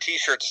have 100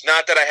 T-shirts, it's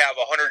not that I have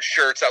 100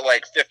 shirts at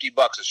like $50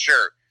 a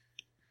shirt.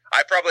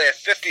 I probably have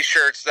 50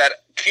 shirts that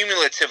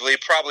cumulatively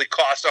probably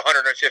cost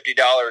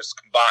 $150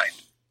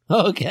 combined.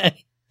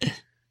 Okay.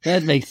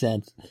 That makes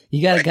sense.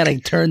 You gotta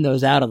turn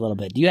those out a little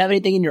bit. Do you have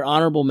anything in your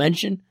honorable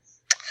mention?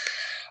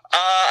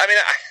 I mean,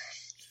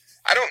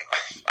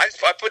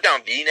 I put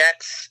down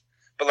V-necks,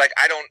 but like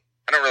I don't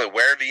really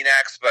wear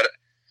V-necks, but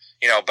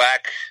you know,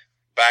 back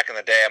in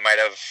the day I might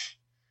have.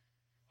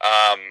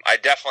 I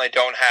definitely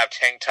don't have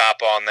tank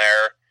top on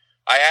there.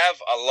 I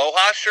have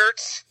Aloha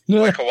shirts,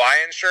 like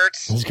Hawaiian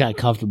shirts. It's kind of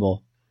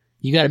comfortable.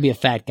 You got to be a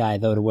fat guy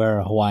though to wear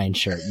a Hawaiian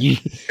shirt.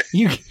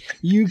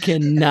 You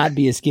cannot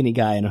be a skinny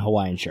guy in a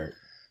Hawaiian shirt.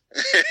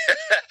 And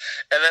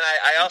then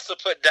I also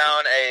put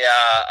down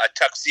a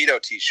tuxedo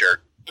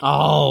T-shirt.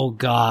 Oh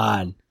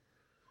God!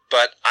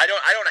 But I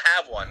don't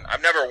have one.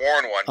 I've never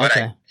worn one. But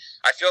okay.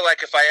 I feel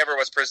like if I ever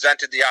was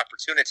presented the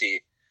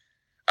opportunity,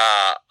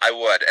 I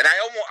would. And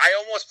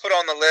I almost put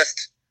on the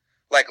list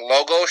like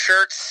logo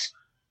shirts,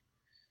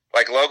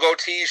 like logo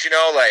tees. You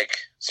know, like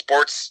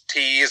sports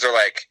tees or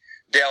like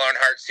Dale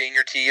Earnhardt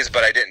Senior tees.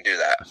 But I didn't do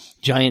that.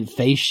 Giant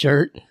face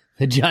shirt.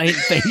 The giant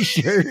face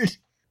shirt.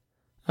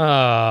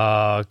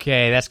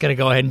 Okay, that's going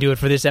to go ahead and do it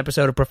for this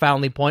episode of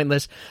Profoundly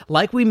Pointless.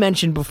 Like we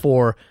mentioned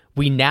before,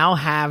 we now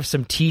have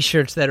some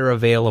T-shirts that are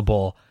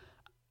available.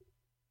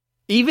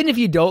 Even if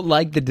you don't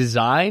like the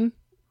design,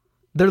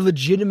 they're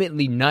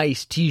legitimately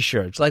nice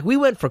T-shirts. Like, we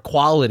went for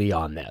quality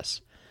on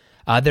this.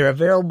 They're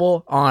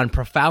available on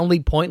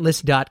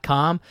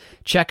profoundlypointless.com.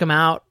 Check them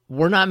out.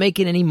 We're not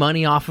making any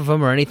money off of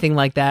them or anything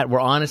like that. We're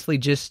honestly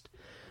just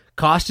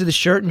cost of the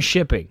shirt and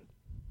shipping.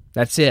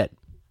 That's it.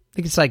 I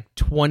think it's like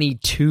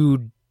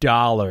 $22,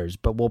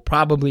 but we'll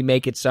probably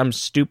make it some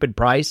stupid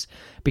price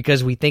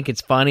because we think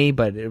it's funny,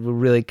 but we're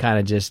really kind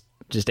of just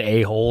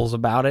a-holes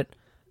about it.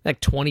 Like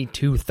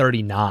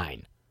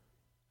 $22.39.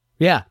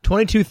 Yeah,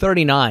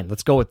 $22.39.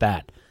 Let's go with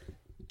that.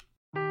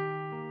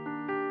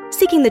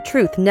 Seeking the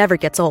truth never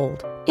gets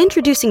old.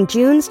 Introducing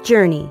June's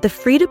Journey, the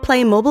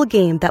free-to-play mobile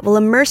game that will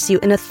immerse you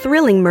in a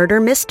thrilling murder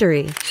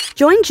mystery.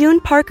 Join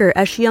June Parker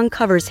as she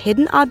uncovers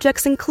hidden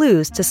objects and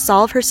clues to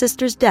solve her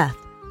sister's death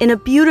in a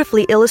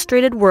beautifully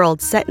illustrated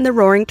world set in the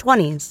Roaring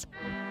 '20s.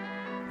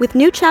 With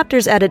new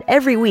chapters added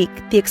every week,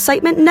 the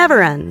excitement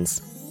never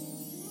ends.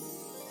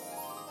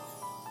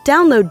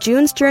 Download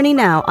June's Journey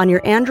now on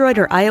your Android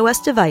or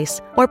iOS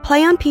device, or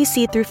play on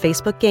PC through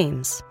Facebook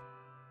Games.